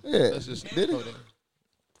Childs too. Yeah. Let's just Did he? go there.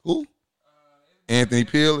 Who? Anthony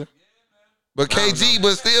Peeler. But KG,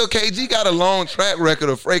 but still, KG got a long track record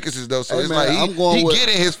of fracases though. So Hey, it's man, like I'm going he with-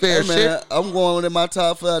 getting his fair Hey, man, share. I'm going in my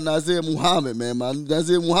top 5. Nazir Muhammad, man.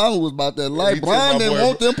 Nazir Muhammad was about that life. He took Brian my didn't boy,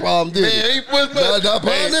 want them problems, did he? Man, he was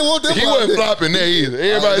Brian didn't want them He flopping. wasn't flopping there either.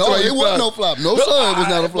 Everybody No, thought it he wasn't no flopped. flop. No, sir, it was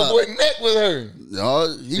not a My flop. boy neck was hurt.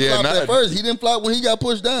 No, he Yeah, flopped not- at first. He didn't flop when he got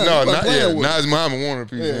pushed down. No, He wasn't not playing yeah. with him. Nas Muhammad wanted a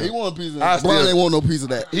piece. Yeah, of he it. wanted a piece of I that. Brian still- didn't want no piece of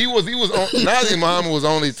that. He was on. Nazir Muhammad was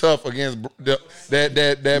only tough against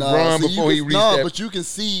that Nah, Braun see, before he reached that. but you can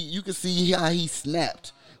see how he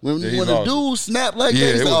snapped. When Yeah, he when a lost. dude snapped like Yeah, that,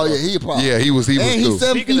 you it say, was- oh yeah, he a problem. Yeah, he was And too. he's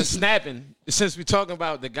 7 Speaking of feet. snapping, since we're talking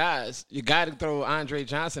about the guys, you got to throw Andre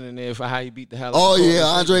Johnson in there for how he beat the hell out Oh of yeah,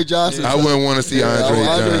 Andre Johnson. I wouldn't want to see Yeah, Andre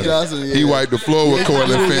Andre Johnson. Johnson, yeah. He wiped the floor with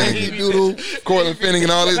Cortland Yankee Finnegan. Doodle. Cortland Finnegan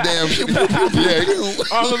and all his damn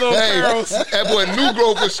yeah. all the little Hey, girls. that boy New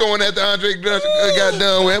Growth was showing after Andre Johnson got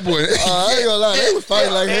done with that boy. I ain't gonna lie, they was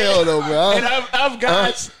fighting like hell though, bro. And of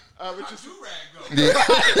guys, Yeah.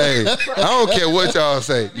 Hey, I don't care what y'all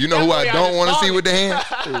say. You know who I don't want to see with the hand?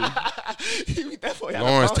 he beat that boy out of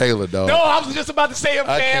Lawrence bounds. Taylor, dog. No, I was just about to say him,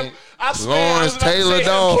 I Cam. can't- I swear, Lawrence I was about to Taylor, say him,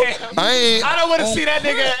 dog. Cam. I don't want to see that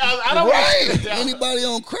nigga. I don't Right. want to. Anybody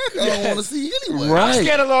on crack, I don't want to see anyway. Right. I'm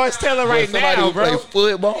scared of Lawrence Taylor right somebody now, who play bro.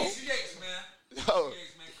 football. Yates, man. Oh.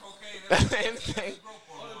 Yates, man. Cocaine. Anything.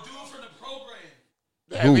 The dude from the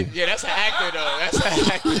program. Yeah, that's an actor though. That's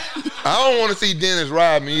an actor. I don't want to see Dennis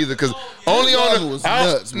ride me either, because only on Rodman the was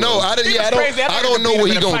nuts, no, bro. I didn't. He Yeah, was crazy. I don't know beat where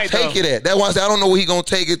him he in a gonna fight, take though. it at. That's why I said I don't know where he gonna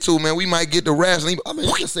take it to, man. We might get the wrestling. I mean,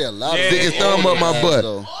 you can say a lot Yeah, of Stick his thumb up my butt.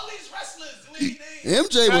 though. All these wrestlers, lead names.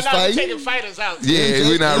 MJ was No, we fighting. taking fighters out. Yeah,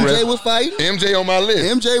 we not MJ wrestling. was fighting. MJ on my list.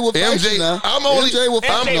 MJ was fighting MJ, now. I'm only. MJ was MJ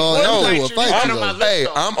fighting. No, was MJ fighting. was You fighting got on my though. list. Hey,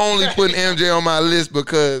 I'm only putting MJ on my list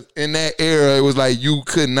because in that era it was like you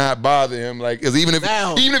could not bother him. Like, cause even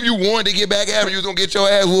Now- if you wanted to get back at him, you was gonna get your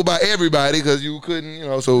ass whooped by everybody because you couldn't, you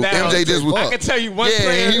know. So Now, MJ just was. I can tell you one Yeah,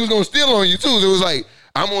 player. and he was gonna steal on you too. So it was like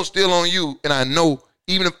I'm gonna steal on you, and I know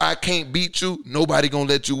even if I can't beat you, nobody gonna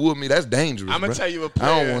let you whoop me. That's dangerous. I'ma bruh. tell you a I player-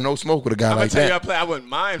 don't want no smoke with a guy I'm gonna like tell you a that. player I wouldn't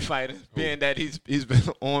mind fighting, being that he's been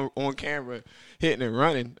on camera hitting and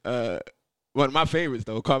running. One of my favorites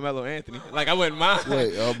though, Carmelo Anthony. Like I wouldn't mind.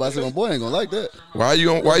 Wait, but I said my boy ain't gonna like that. Why you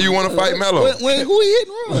want to fight Melo? Wait, who he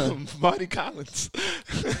hitting run? Marty Collins.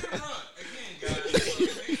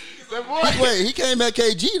 That boy. Wait, he came at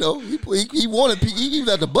KG though. He wanted. He was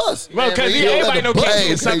at the bus. Well, because he everybody got know the KG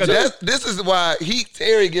Hey, is sucker. this is why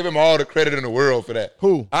Terry give him all the credit in the world for that.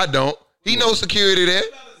 Who? I don't. He knows security there.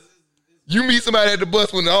 You meet somebody at the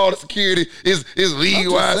bus when all the security is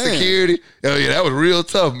league-wide saying. security. Oh yeah, that was real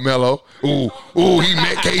tough, Melo. Ooh, he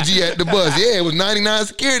met KG at the bus. Yeah, it was 99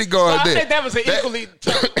 security guards I there. think that was an equally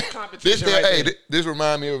tough This competition there, right hey, there. this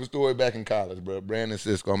remind me of a story back in college, bro. Brandon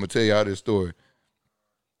Cisco. I'm gonna tell y'all this story.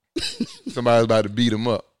 Somebody's about to beat him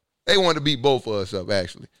up. They wanted to beat both of us up,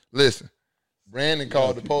 actually. Listen, Brandon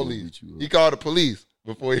called the police. He called the police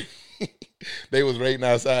before they was waiting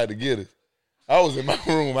outside to get us. I was in my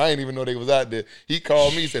room. I didn't even know they was out there. He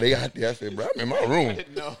called me, said, they out there. I said, bro, I'm in my room.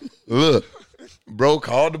 No. Look, bro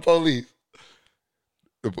called the police.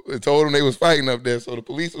 Told him they was fighting up there, so the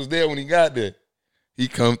police was there when he got there. He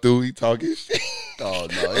come through, he talking shit. Oh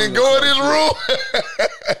no! And go in his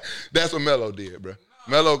room. That's what Melo did, bro.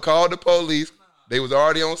 Melo called the police. They was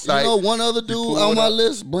already on site. You know one other dude pulled on my up.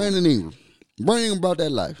 list, Brandon Ingram. Brandon Ingram brought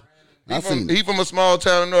that life. He from a small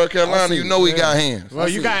town in North Carolina. You know he got hands. Well,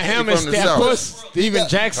 you got him He and from the South. Steven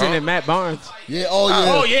Jackson and Matt Barnes. Yeah.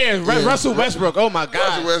 Oh yeah, Russell Westbrook. Oh my God.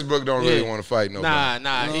 Russell Westbrook don't really Yeah. want to fight nobody.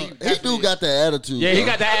 Nah. He do got that attitude. Yeah, he bro.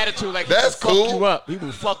 got that attitude. Like That's he will fuck cool. you up. He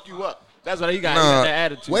will fuck you up. That's what he got. He Nah. got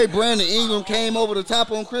that attitude. Way Brandon Ingram came over the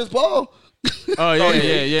top on Chris Paul. Oh yeah.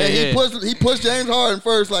 And he pushed James Harden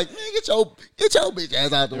first. Like, man, get your bitch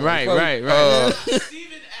ass out the way. Right. Steven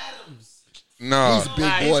Adams. No. He's a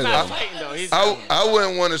big He's boy. not though. fighting though. He's I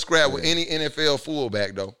wouldn't want to scrap with any NFL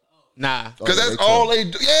fullback though, nah. because Oh, that's they all they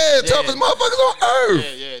do. Yeah, toughest motherfuckers on earth.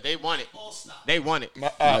 Yeah. They want it. They want it.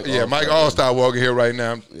 Yeah, Mike Allstar walking here right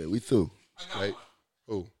now. Yeah, we through. Like,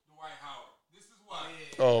 who? Dwight Howard. This is why.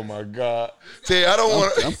 Oh my God. See, I don't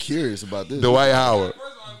want I'm curious about this. Dwight Howard. First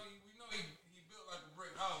of all, we know he built like a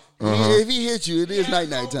brick house. If he hits you, it is night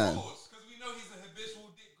time. Because we know he's a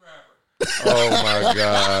habitual dick grabber. Oh my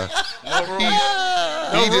God.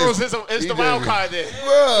 No rules. It's the wild card there.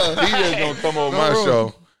 Bruh. He just gonna come on my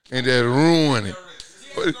show and just ruin it.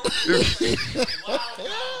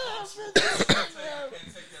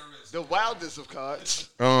 The wildest of cards.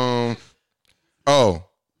 Oh, Wild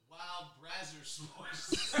Brazzer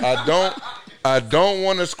Sports. I don't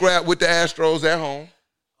want to scrap with the Astros at home.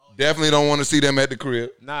 Definitely don't want to see them at the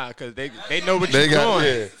crib. Nah, because they know what They you're got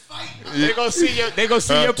doing. They gonna see your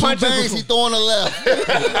Two punches. bangs, he throwing a left.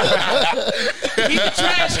 He the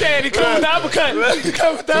trash can. He come with the uppercut. He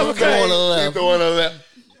come with the Throwing a uppercut. left. Throwing a left.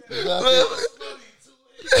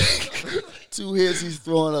 Two hits, he's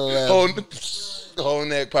throwing a left. Whole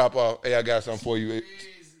neck pop off. Hey, I got something for you.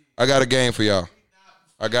 I got a game for y'all.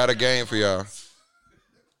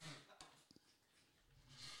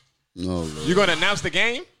 No, Lord. You gonna announce the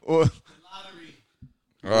game or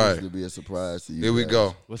All right, It'll be a surprise to you. here we guys.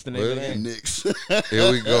 go. what's the name of the game? Knicks.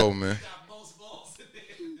 Here we go, man.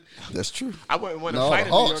 That's true. I wouldn't want to No, fight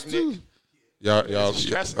the a New York Hawks Knicks. too. Y'all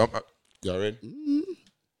stressing. y'all ready? You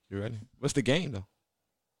ready? What's the game though?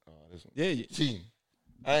 This one. Yeah. Cheating.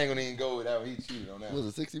 I ain't gonna even go without he cheated on that. Was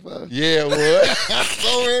it 65? Yeah, what?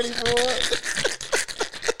 So ready for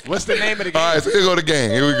it. What's the name of the game? All right, so here go the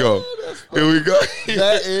game. Here we go. Here we go.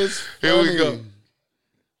 That is Here we funny. go.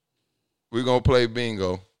 We're gonna play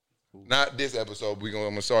bingo. Not this episode, but I'm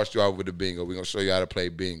gonna start you off with the bingo. We're gonna show you how to play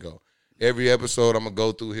bingo. Every episode I'm gonna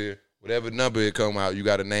go through here. Whatever number it come out, you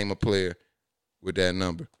gotta name a player with that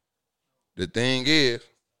number. The thing is,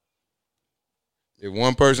 if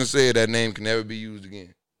one person said that name can never be used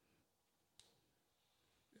again,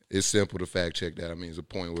 it's simple to fact check that. I mean, it's a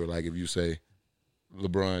point where, like, if you say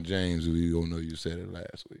LeBron James, we gonna know you said it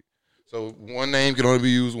last week. So one name can only be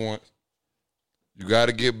used once. You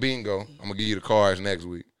gotta get bingo. I'm gonna give you the cards next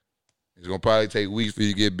week. It's gonna probably take weeks for you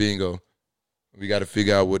to get bingo. We got to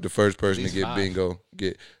figure out what the first person to These get five. bingo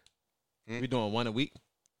get. We doing one a week.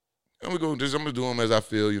 I'm gonna do them as I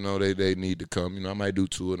feel. You know, they need to come. You know, I might do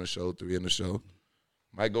 2 in the show, 3 in the show.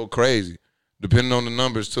 Might go crazy, depending on the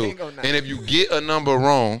numbers too. Bingo night. And if you get a number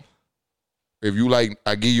wrong, if you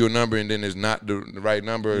I give you a number and then it's not the right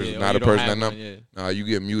number, Yeah, it's or not you a don't person have that one, number. yeah. Nah, you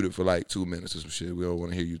get muted for like 2 minutes or some shit. We don't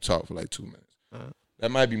want to hear you talk for like 2 minutes. Uh-huh. That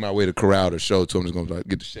might be my way to corral the show too. I'm just gonna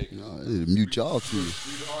get the shake. No, it'll mute y'all two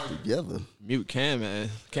together. Mute Cam, man.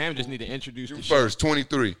 Cam just need to introduce the shit. First,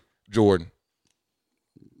 23, Jordan.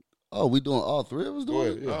 Oh, we doing all three of us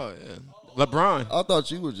doing it? Oh yeah. LeBron. I thought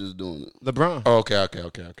you were just doing it. LeBron. Oh, okay.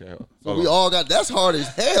 So we all got, that's hard as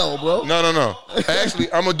hell, bro. No. Actually,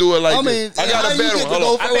 I'm gonna do it like I mean, this. I got how a you better get one. to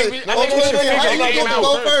Hold go on. first? I think we should figure How the you game gonna out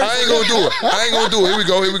go first. first? I ain't gonna do it. Here we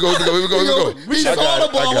go. He I saw got the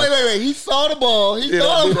it. ball. Wait. He saw the ball. He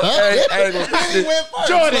saw the ball. I ain't gonna- He went first.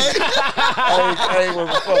 Jordan. I ain't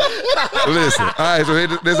gonna fuck. Listen, all right. So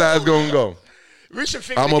this how it's gonna go. We should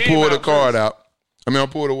figure I'm the gonna game pull the out card first. out. I'll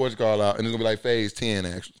pull the what's card out, and it's gonna be like phase 10.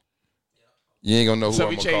 Actually, you ain't gonna know who So I'm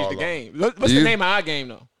we gonna changed call the on. game. What's You- the name of our game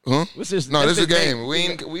though? Huh? What's this? No, that's this is a the game.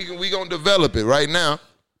 We gonna develop it right now.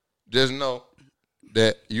 Just know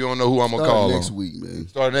that you don't know who I'm gonna Start call next on. week, man.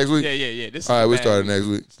 Start next week. Yeah. This All right, is we bad. started next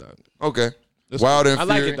week. Start. Okay. That's Wild cool. and I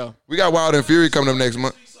like Fury. it, though. We got Wild and Fury coming up next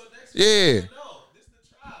month. Yeah.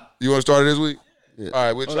 You want to start it this week? Yeah. All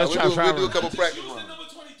right, we'll try. let's try We'll trial do a run. couple practice runs. Number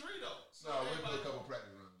 23 though. No, we'll do a couple practice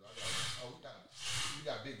runs. We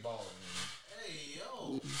got big balls. Hey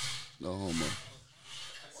yo. No homo.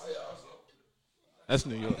 That's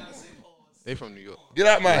New York. They from New York. Get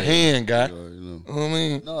out my hand, guy. You already know. You know what I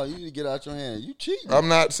mean? No, you need to get out your hand. You cheating. I'm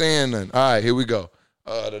not saying nothing. All right, here we go.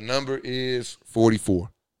 The number is 44.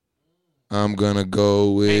 I'm gonna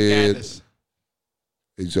go Ain't got with.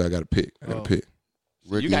 this. So I got to pick. I got to pick.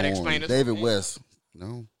 Rick You gotta Warren, explain this David one. West.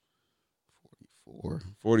 No. 44.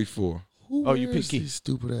 44. Who Oh, you wears pick Keith. these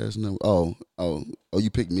stupid ass number. Oh, you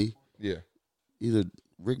picked me. Yeah. Either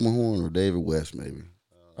Rick Mahorn or David West, maybe.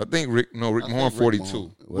 I think Rick Mahorn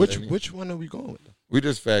 42. Which one are we going with? We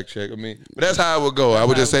just fact check. I mean, but that's how it would go. I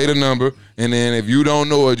would just say the number, and then if you don't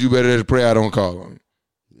know it, you better just pray I don't call him.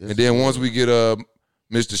 And then once we get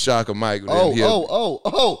Mr. Shocker Mike, then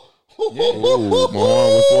Oh.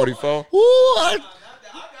 Mahorn with 44. Ooh, I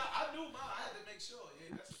knew mine. I had to make sure.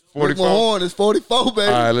 Yeah, that's Rick 44. All Mahorn is 44,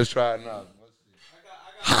 baby. right, let's try it now.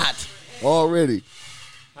 Hot already.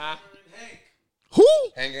 Hank. Who?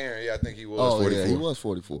 Hank Aaron, yeah, I think he was Oh 44. yeah, he was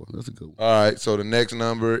 44. That's a good one. All right, so the next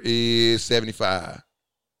number is 75.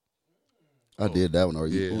 I did that one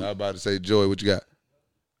already. Yeah, I was about to say, Joey, what you got?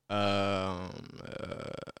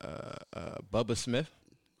 Bubba Smith.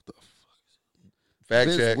 Fact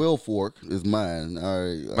Vince check. Wilfork is mine. All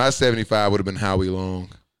right. My 75 would have been Howie Long.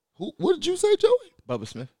 Who? What did you say, Joey? Bubba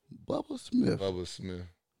Smith. Bubba Smith. Bubba Smith.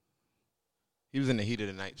 He was in the heat of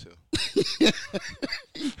the night too.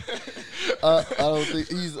 I don't think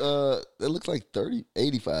he's. It looks like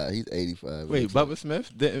 85. He's 85. Wait, Bubba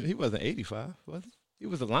Smith? He wasn't 85, was he? He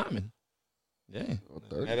was a lineman. Yeah.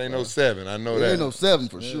 That ain't no 7. I know There that. ain't no 7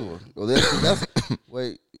 for sure. Well, that's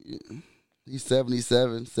wait. He's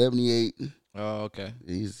 77, 78. Oh, okay.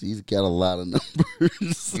 He's got a lot of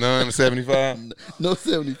numbers. None 75? No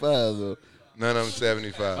 75 though. None of them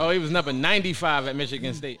 75. Oh, he was number 95 at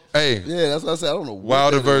Michigan State. Hey, Yeah, that's what I said. I don't know. what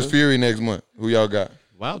Wilder that versus is. Fury next month. Who y'all got?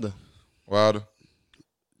 Wilder. Wilder.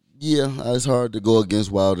 Yeah, it's hard to go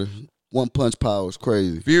against Wilder. One punch power is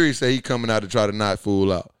crazy. Fury say he coming out to try to knock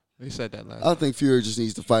fool out. He said that last. I think Fury just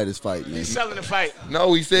needs to fight his fight, man. He's selling the fight.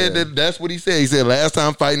 No, he said that's what he said. He said last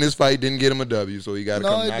time fighting this fight didn't get him a W, so he got to No,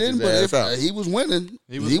 come it knock didn't. his But ass if, out. he was winning.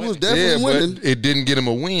 He was winning. definitely winning. but it didn't get him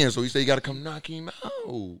a win, so he said you got to come knock him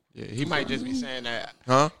out. Yeah, he might just be saying that.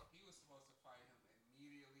 Huh?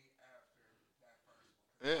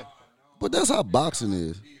 Yeah. But that's how boxing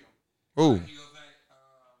is. Who? He was at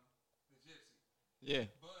the Gypsy. Yeah.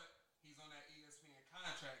 But he's on that ESPN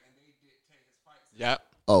contract, and they dictate his fights. Yep.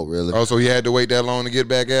 Oh, really? Oh, so he had to wait that long to get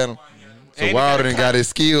back at him? So And he Wilder got done got his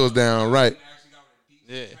skills down right. He actually got with a decent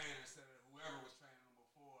Yeah. trainer instead of whoever was training him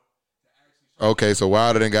before to actually show Okay, so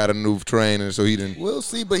Wilder done got a new trainer, so he didn't. We'll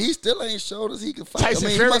see, but he still ain't showed us he can fight. Tyson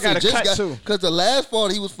he Fury must have got a cut, too. Because the last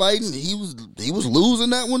fight he was fighting, he was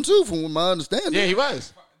losing that one too, from my understanding. Yeah, he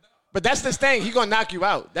was. But that's the thing. He gonna knock you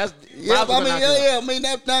out. That's Yeah, Wilder I gonna mean, knock you out. yeah. I mean,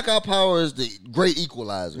 that knockout power is the great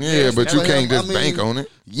equalizer. Yeah, but you But can't I just mean, bank on it.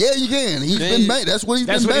 Yeah, you can. He's been bank. That's what he's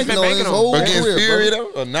That's been what he's banking been on his banking on. whole Against career, Fury, brother.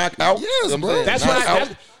 though? A knockout? Yes, bro. That's what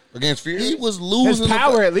Knockout I- against Fury? He was losing the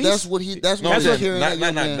power, fight. at least. That's what he. That's No, what I'm he's saying, carrying. not that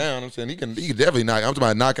knock young man. down. I'm saying he can definitely knock. I'm talking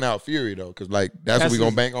about knocking out Fury though, because like that's what we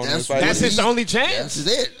gonna bank on in this fight. That's his only That's chance.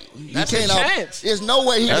 it. That's he his can't chance. There's no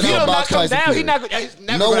way he That's can If he don't outbox knock him Tyson down, Fury. he's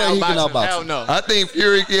never No gonna way he can outbox him. outbox Hell him. no. I think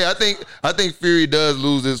Fury. Yeah, I think Fury does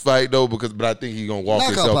lose this fight though, but I think he's gonna walk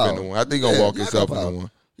Knockout himself power. into one. I think he's gonna Yeah, walk knockout himself power. into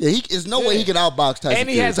one. Yeah, there's no way he can outbox Tyson And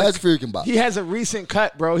he Fury. has Tyson Fury can box. He has a recent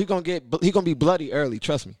cut, bro. He gonna be bloody early.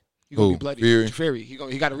 Trust me. He gonna Who? be bloody. Fury?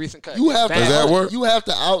 He got a recent cut. You have to. Does that work? You have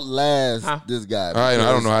to outlast Huh? this guy. I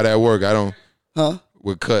don't know how that work. I don't Huh?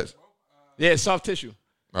 with cuts. Yeah, soft tissue.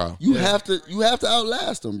 Oh. You have to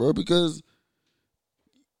outlast him, bro, because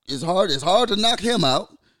it's hard. It's hard to knock him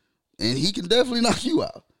out, and he can definitely knock you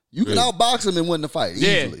out. You can outbox him and win the fight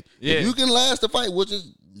Yeah, easily. yeah. If you can last the fight, which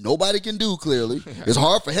is nobody can do. Clearly, it's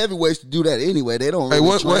hard for heavyweights to do that anyway. They don't. Hey, really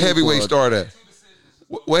what train heavyweight for it. start at?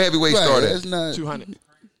 What heavyweight Right, start it's at? not. 200.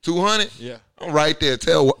 200? Yeah. I'm right there.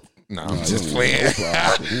 Tell what. No, I'm just playing.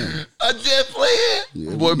 I'm just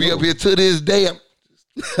playing. Boy, be up here to this day.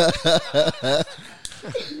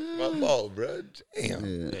 My fault, bro.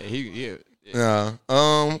 Damn. Yeah.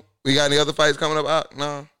 We got any other fights coming up?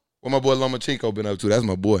 No. What my boy Lomachenko been up to? That's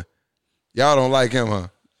my boy. Y'all don't like him, huh?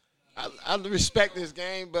 I respect this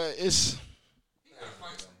game, but it's.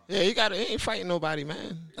 Yeah, he ain't fighting nobody,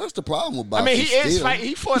 man. That's the problem with I boxing. mean, he is still. fighting.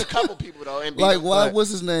 He fought a couple people though. And beat Like, them, why? but- What's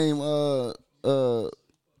his name? What's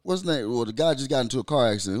his name? Well, the guy just got into a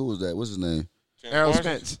car accident. Who was that? What's his name? Errol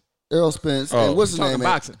Spence. Errol Spence. Oh. And what's his Talking name?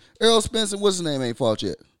 boxing. Errol Spence and what's his name ain't fought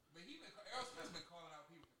yet. Errol Spence been calling out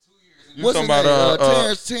people for 2 years. And What's talking his about,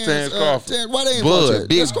 name? Terrence Crawford. Terrence, why they ain't Bud, fought yet?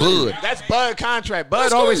 big That's crazy. Bud. That's Bud contract. Bud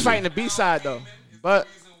That's always crazy. fighting the B side though. But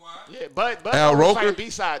yeah, Bud Al always Roker? fighting B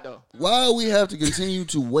side though. Why do we have to continue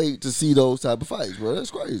to wait to see those type of fights, bro? That's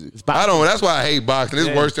crazy. I don't. That's why I hate boxing. It's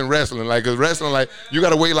worse than wrestling. Like, cause wrestling, like, you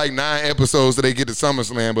gotta wait like 9 episodes till they get to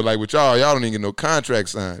SummerSlam. But like with y'all don't even get no contract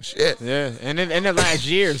signed. Shit. Yeah, and it lasts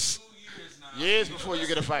years. Years before you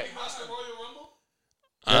get a fight.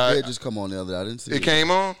 That did just come on the other day. I didn't see It came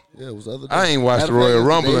on. Yeah, it was the other day. I ain't watched the Matter of fact, Royal it's the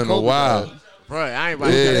Rumble day in a Kobe while. died. Bro, I ain't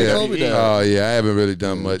watching Yeah. Kobe died. Oh yeah, I haven't really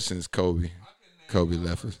done much since Kobe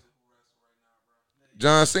left us.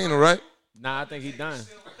 John Cena, right? Nah, I think he done.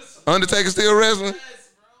 Undertaker still wrestling.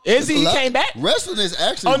 Is he? He came back? Wrestling is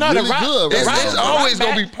actually Oh, no, The really Rock- good. It's, right it's now. always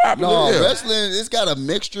gonna be popular. No, yeah. wrestling, it's got a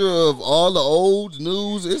mixture of all the old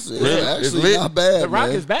news. It's Really? It's actually lit? not bad, The Rock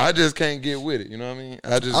man. is back. I just can't get with it. You know what I mean?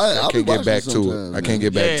 I I'll can't be get back watching to it. sometime, I can't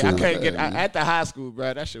get back Yeah, to I it. can't get at the high school,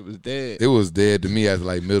 bro. That shit was dead. It was dead to me after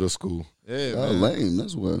like middle school. Yeah, Y'all man. lame.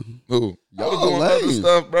 That's what. Ooh, I was Y'all doing other lame.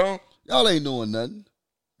 stuff, bro. Y'all ain't doing nothing.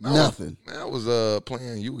 Nothing. Man, I was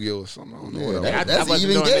playing Yu-Gi-Oh or something. I don't know Yeah, what I that- was. I that's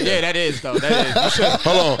wasn't even doing gay. that. Yeah, that is though. That is. You should.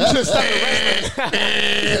 Hold on.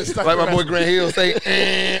 Stuck Like to my boy wrestling. Grant Hill say,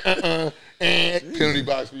 penalty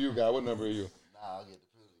box for you, guy. What number are you?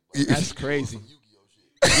 That's crazy.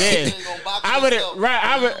 Yeah, I would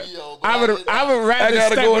rather. I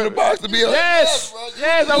gotta step go in with- the box to be a. Yes,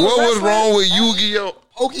 yes. over What was wrestling. wrong with Yu-Gi-Oh?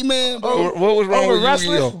 Pokemon, bro. What was wrong Over with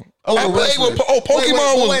wrestling? Yu-Gi-Oh? Over I played with wrestling.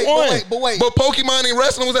 Pokemon was Wait, one, but wait. but Pokemon and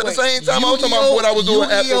wrestling was at the same time. I was talking about what I was doing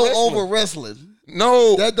after Yu-Gi-Oh wrestling. over wrestling.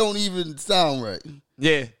 No, That don't even sound right.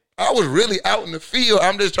 Yeah, I was really out in the field.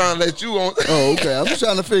 I'm just trying to let you on. Oh, okay. I'm just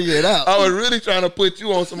trying to figure it out. I was really trying to put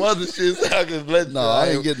you on some other shit so I could let. No, I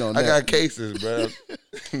ain't getting on I that. got cases, bro.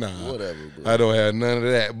 Nah, Whatever, bro. I don't have none of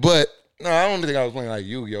that. But no, I don't think I was playing like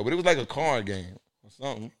Yu-Gi-Oh. But it was like a card game or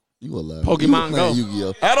something. You alive? Pokemon you Go. playing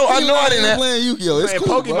Yu-Gi-Oh. I know I didn't have. playing Yu-Gi-Oh. It's playing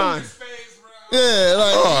cool, Pokemon. Bro. Yeah,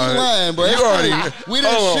 like Oh, you lying, bro. you It's already- cool. We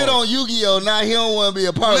done hold shit on. on Yu-Gi-Oh. Now he don't want to be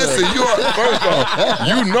a part Listen, of it. you are first off.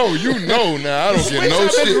 You know now. I don't get Switch no up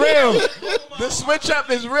is shit. real. The switch up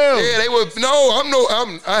is real. Yeah, they were no.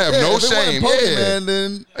 I have no if it shame. wasn't Yeah. Pokemon,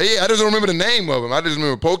 then Yeah, I just don't remember the name of them. I just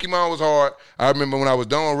remember Pokemon was hard. I remember when I was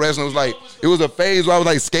done with wrestling, it was a phase where I was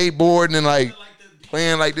like skateboarding and like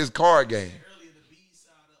playing like this card game. Earlier, the B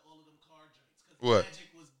side of all of them card joints. 'Cause What? Magic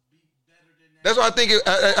was better than that. That's why I think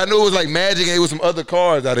I knew it was like Magic and it was some other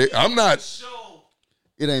cards out there. I'm not. Show.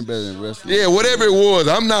 it ain't better than wrestling. Yeah, whatever it was,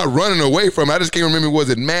 I'm not running away from it. I just can't remember was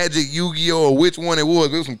it Magic, Yu-Gi-Oh, or which one it was.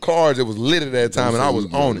 But it was some cards that was lit at that time, and I was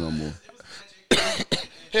on No it. more.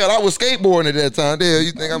 Hell, I was skateboarding at that time. Hell,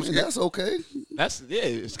 you think I'm I mean, scared? that's okay. That's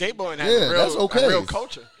skateboarding has Yeah, a real, that's okay. a real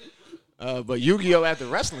culture. But Yu-Gi-Oh after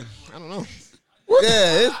wrestling, I don't know.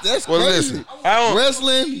 Yeah, that's Well, crazy. listen, I don't.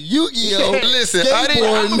 Wrestling, Yu-Gi-Oh, Listen, I didn't.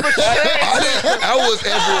 skateboarding. I was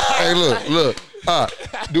ever. Hey, look.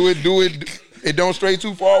 Do it. It don't stray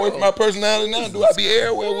too far away from my personality now. Do I be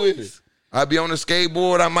everywhere with it? I be on the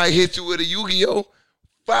skateboard. I might hit you with a Yu-Gi-Oh,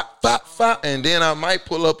 fop, fop, fop, and then I might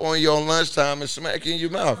pull up on you on lunchtime and smack you in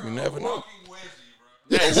your mouth. You never know.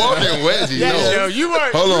 Walking wedgie. Yes, No. yo, you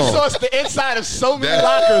Hold on. sourced the inside of so many That-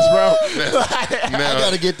 lockers, bro. Now, I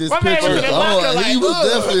gotta get this My man picture. was in the locker like, he was ugh.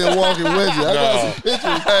 definitely a walking wedgie. I got No. some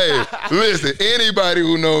pictures. Hey, listen, anybody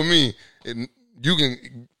who know me, you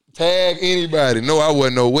can tag anybody. No, I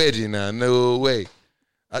wasn't no wedgie now. No way.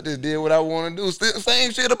 I just did what I want to do. Still, same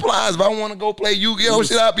shit applies. If I want to go play Yu-Gi-Oh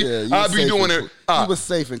shit, I'll be doing it. You was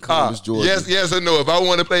safe in Columbus, Georgia. Yes or no. If I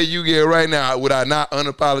want to play Yu-Gi-Oh right now, would I not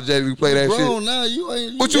unapologetically play that Grown shit? now, you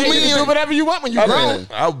ain't. What you Yeah, you mean? can do whatever you want when you I've grown.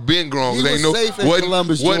 been grown. He 'Cause was ain't safe in wasn't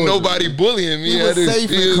Columbus, wasn't Georgia. nobody bullying me. He was safe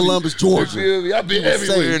in Feel me? Columbus, Georgia. You feel me? I've been He was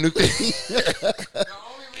everywhere safe. in the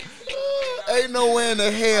Ain't nowhere in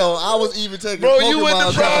the hell I was even taking. Bro, Pokemon you went to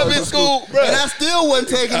cards private school, bro. and I still wasn't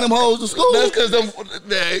taking them hoes to school. That's because we'll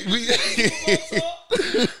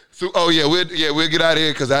get out of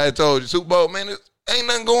here because I had told you Super Bowl, man, ain't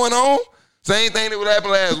nothing going on. Same thing that would happen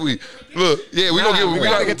last week. Look, yeah, we Nah, gonna we get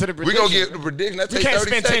gotta get to the we gonna prediction. get the prediction. That We takes can't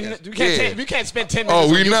 30 spend seconds. 10. Yeah. We can't spend 10 minutes.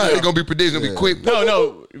 Oh, we on not. Yu-Gi-Oh. It's gonna be prediction. It'll be quick.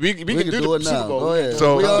 No. We can can do do the it now. Super Bowl. Go ahead.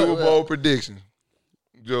 So We are- Super Bowl prediction.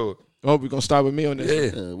 Joe. Oh, we're gonna start with me on this.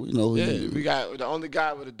 Yeah. Yeah, we know. Who Yeah, you we got the only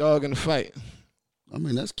guy with a dog in the fight. I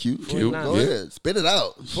mean, that's cute. Cute, Go yeah. ahead, spit it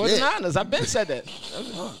out. Shit. 49ers. I've been said that.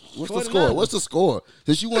 What's the 49ers. score? What's the score?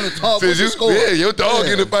 Since you want to talk, Since what's the you, score? yeah, your dog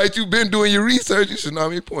Yeah. in the fight. You been doing your research. You should know how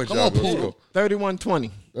many points. Come y'all on, gonna Poodle. score. 31-20.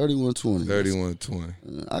 31-20. 31-20.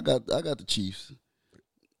 I got the Chiefs.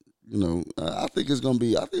 You know, I think it's gonna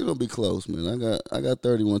be. I think it'll be close, man. I got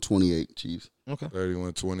 31-28 Chiefs.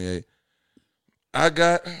 31-28. I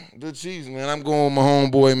got the Chiefs, man. I'm going with my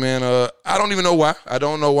homeboy, man. I don't even know why. I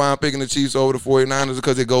don't know why I'm picking the Chiefs over the 49ers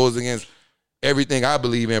because it goes against everything I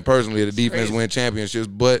believe in personally. The defense win championships,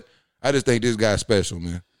 but I just think this guy's special,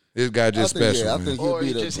 man. This guy just special, I man. think Or he'll be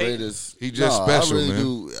he the just hating. greatest. He just Nah, special, I really man.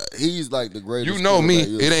 do. He's like the greatest. You know me.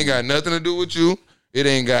 quarterback you'll It ain't see. got nothing to do with you. It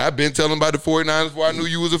ain't got. I've been telling about the 49ers before I knew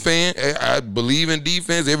you was a fan. I believe in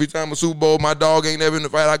defense. Every time a Super Bowl, my dog ain't never in the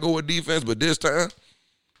fight. I go with defense, but this time,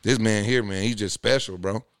 this man here, man, he's just special,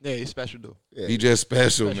 bro. Yeah, he's special, dude. He just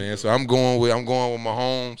special, man. So I'm going with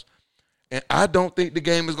Mahomes. And I don't think the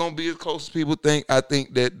game is going to be as close as people think. I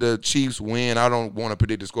think that the Chiefs win. I don't want to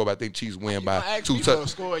predict the score, but I think Chiefs win by 2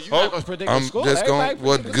 touchdowns. You're not going to predict the score. Just Everybody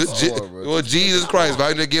going. predict the score. Well, Jesus Christ! If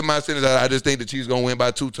I just get my sentence out, I just think the Chiefs going to win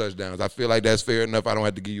by 2 touchdowns. I feel like that's fair enough. I don't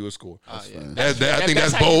have to give you a score. I think that's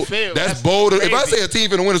how you bold. feel. That's That's bold. If I crazy. say a team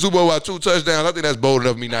finna win the Super Bowl by 2 touchdowns, I think that's bold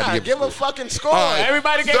enough for me not to Give give a fucking score. All right,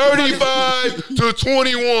 Everybody gave a fucking 35 to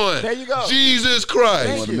 21. There you go. Jesus I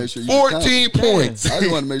Christ! want to make sure you can 14 count. points. I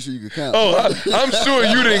just want to make sure you can count. Oh, I'm sure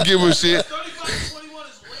you didn't give a shit. 35-21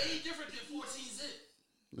 is way different than 14-zip.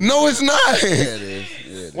 No, it's not. Yeah, it is.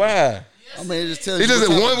 Yeah, it is. Why? I mean, it just tells He you. just what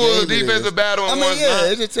said type one of was a game it defensive is. battle and I mean, one's yeah, not.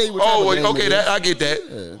 it just tell you what type Oh, of game okay, it is. I get that.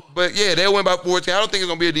 Yeah. But yeah, they win by 14. I don't think it's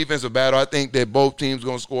gonna be a defensive battle. I think that both teams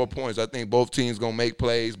gonna score points. I think both teams gonna make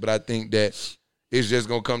plays, but I think that it's just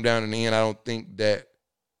gonna come down in the end. I don't think that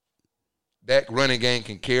running game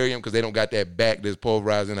can carry them because they don't got that back that's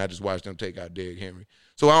pulverizing. I just watched them take out Derrick Henry.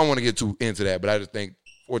 So I don't want to get too into that, but I just think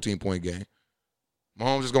 14-point game.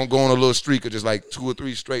 Mahomes is gonna go on a little streak of just like 2 or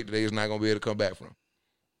 3 straight that he's not gonna be able to come back from.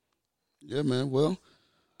 Yeah, man. Well,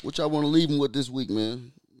 what y'all want to leave him with this week,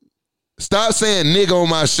 man? Stop saying nigga on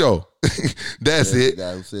my show. That's That's the it.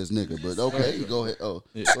 guy who says nigga, but okay, go ahead. Oh,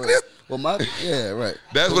 well, right.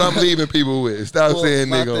 That's what I'm leaving people with. Stop Well, saying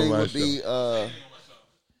my nigga on thing my would show. be,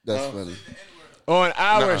 that's funny. On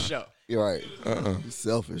our show. You're right. He's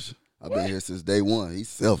selfish. I've been here since day one. He's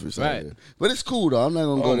selfish. out Right. there. But it's cool, though. I'm not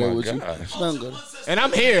going to go Oh, there my with you. gosh. I'm not gonna go there. And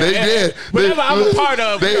I'm here. They And did. Whatever They- I'm a part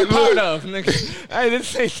of, they- I'm a part look. of, nigga. I didn't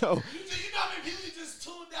say so. You know how many people you just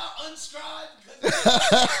tuned out unscribed?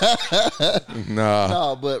 Nah.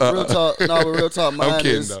 No, but real talk. No, but real talk. Mine I'm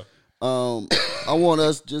kidding, is, though. I want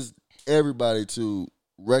us just everybody to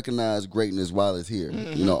recognize greatness while it's here.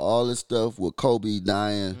 You know, all this stuff with Kobe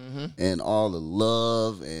dying and all the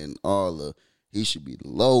love and all the he should be the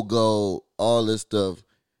logo, all this stuff.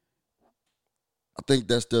 I think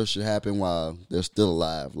that stuff should happen while they're still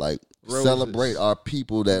alive. Like celebrate our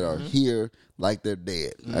people that are here like they're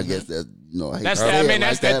dead. I guess that I hate That's to that. say I it mean, like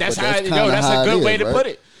that's that, that's but how. kinda Yo, that's how a it good is, way to right? put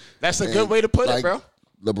it. That's a good way to put it, Like, bro.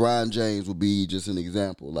 LeBron James would be just an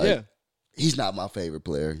example. Like, Yeah. he's not my favorite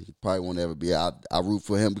player. He probably won't ever be. I root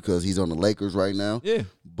for him because he's on the Lakers right now. Yeah.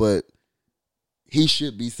 But he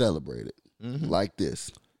should be celebrated like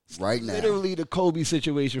this right now. Literally the Kobe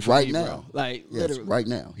situation for Right me, now. bro. Like Yes, literally. right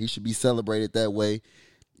now. He should be celebrated that way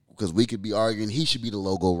because we could be arguing he should be the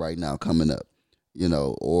logo right now coming up.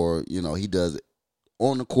 Or he does it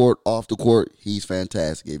on the court, off the court, he's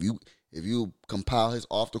fantastic. If you compile his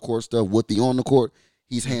off the court stuff with the on the court,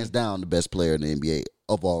 he's hands down the best player in the NBA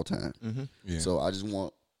of all time. Yeah. So I just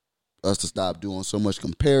want us to stop doing so much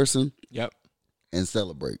comparison Yep. and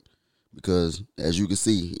celebrate. Because as you can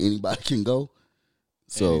see, anybody can go.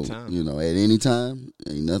 So, Anytime. at any time,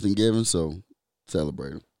 ain't nothing given, so celebrate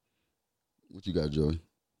them. What you got, Joey?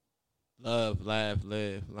 Love, laugh,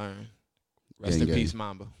 live, learn. Rest Gang, in gang. peace,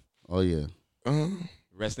 Mamba. Oh, yeah.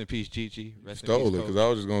 Rest in peace, Gigi. Rest in Stole it peace, because Kobe. I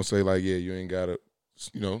was just gonna say like, yeah, you ain't gotta,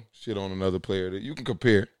 shit on another player that you can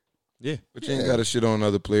compare, Yeah. but you ain't gotta shit on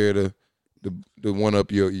another player to one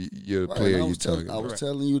up your Right, player and you talking I was about.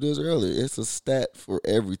 telling you this earlier. It's a stat for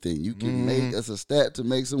everything. You can make it's a stat to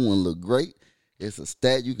make someone look great. It's a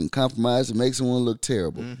stat you can compromise to make someone look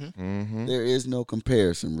terrible. Mm-hmm. There is no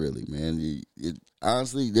comparison, really, man.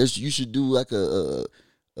 Honestly, you should do like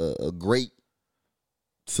a great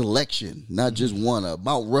selection, not just one,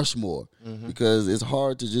 Mount Rushmore, because it's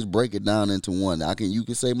hard to just break it down into one. You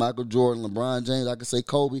can say Michael Jordan, LeBron James, I can say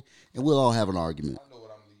Kobe, and we'll all have an argument. I know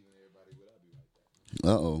what I'm leaving everybody with.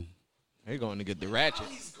 Uh-oh. They're going to get the ratchet.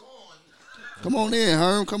 He's gone. Come on in,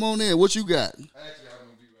 Herm. Come on in. What you got? Actually, I'm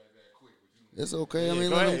gonna be right back quick. It's okay. I mean,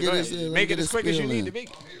 Go let ahead, him go get ahead. his let him Make get it as his quick as you spiel need in. to be.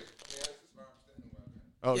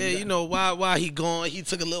 Yeah, you know why he gone? He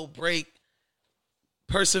took a little break.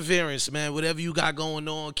 Perseverance, man. Whatever you got going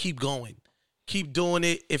on, keep going. Keep doing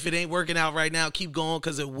it. If it ain't working out right now, keep going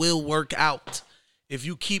because it will work out. If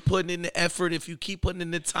you keep putting in the effort, if you keep putting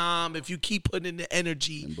in the time, if you keep putting in the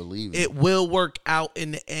energy, And believe it will work out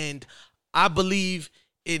in the end. I believe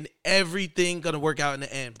in everything gonna work out in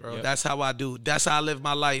the end, bro. Yep. That's how I do. That's how I live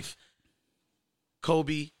my life.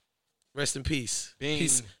 Kobe, rest in peace. Bean.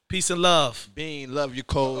 Peace and love. Bean, love you,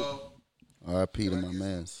 Cole. R.I.P. to my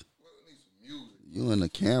mans. You in the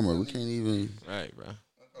camera. We can't even. Right, bro.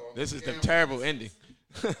 This is the terrible ending.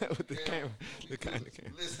 With the camera. The kind of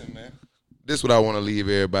camera. Listen, man. This is what I want to leave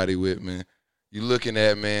everybody with, man. You looking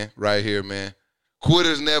at, man, right here, man.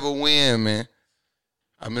 Quitters never win, man.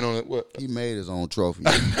 I mean, on what? He made his own trophy.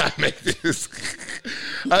 I make this.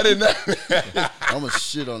 I did not. I'm gonna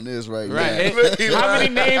shit on this right Right. now. He How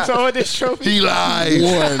lied. many names are on this trophy? He lied.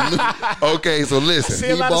 One. Okay, so listen. See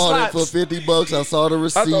He a lot of bought it for slots. $50. I saw the I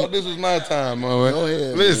receipt. thought this was my time, man. Go ahead,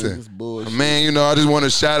 man. Listen, It's bullshit. man, you know, I just want to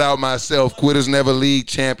shout out myself, Quitters Never League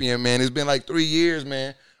champion, man. It's been like 3 years,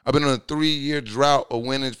 man. I've been on a 3-year drought of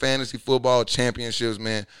winning fantasy football championships,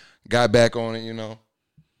 man. Got back on it, you know.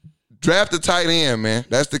 Draft a tight end, man.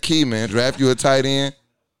 That's the key, man. Draft you a tight end.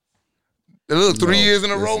 Look, 3 years in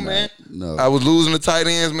a it's row, not. man. No. I was losing the tight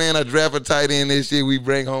ends, man. I draft a tight end this year. We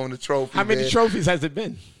bring home the trophy. How many man. trophies has it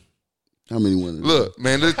been? How many winners? Look,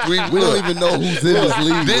 man, we We don't even know who's in this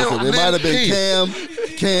league. Them- So it might have been them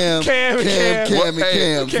Cam, Cam. and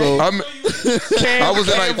Cam. So I was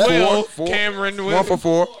in like four. Cameron Will. 1 for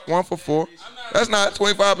 4. 1 for 4. That's not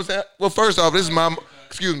 25%. Well, first off, this is my.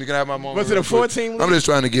 Excuse me, can I have my moment? Was it a real quick? 14 league? I'm just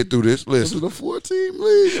trying to get through this. this Listen, is a 4-team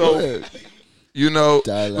league. Go ahead. you know,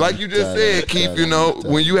 Dial like on, you just dial said, on, Keith, dial you on, know,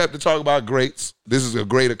 dial when you have to talk about greats, this is a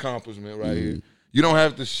great accomplishment right here. You don't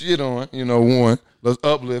have to shit on, you know, one. Let's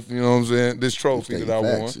uplift, you know what I'm saying, this trophy that I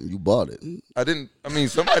Facts. won. You bought it. I mean,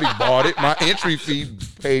 somebody bought it. My entry fee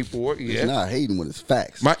paid for it, It's yeah. not hating when it's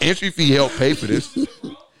facts. My entry fee helped pay for this.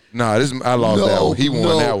 Nah, I lost that one. He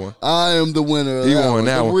won that one. I am the winner of He that won one.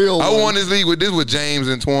 that The one. real I one. won this league with James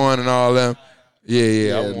and Twan and all them. Yeah, I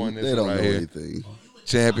Yeah, won this they one don't right know here. anything.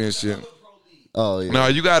 Championship. Oh, yeah. No,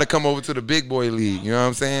 you got to come over to the big boy league. You know what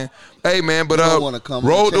I'm saying? Hey, man, but don't wanna come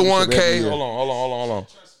road to to the championship 1K. every year. Hold on.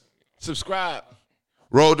 Subscribe.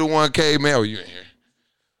 Road to 1K, man. Oh, you in here.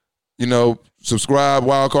 You know, subscribe,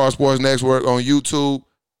 Wildcard Sports Network on YouTube.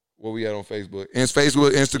 Where we at on Facebook? It's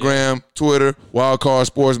Facebook, Instagram, Twitter, Wildcard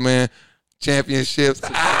Sports, man. Championships.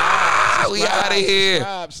 We out of here.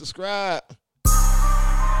 Subscribe.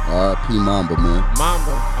 R.I.P. Mamba, man.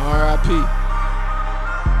 Mamba. R.I.P.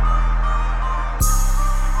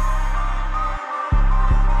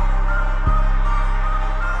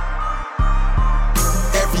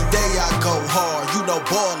 Every day I go hard, you know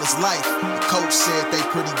ball is life. The coach said they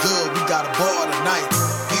pretty good, we got a ball tonight.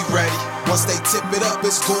 We ready, once they tip it up,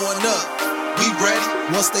 it's going up. We ready,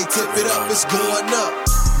 once they tip it up, it's going up.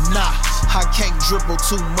 Nah, I can't dribble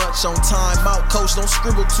too much on timeout. Coach, don't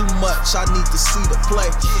scribble too much. I need to see the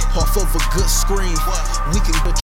play off of a good screen. We can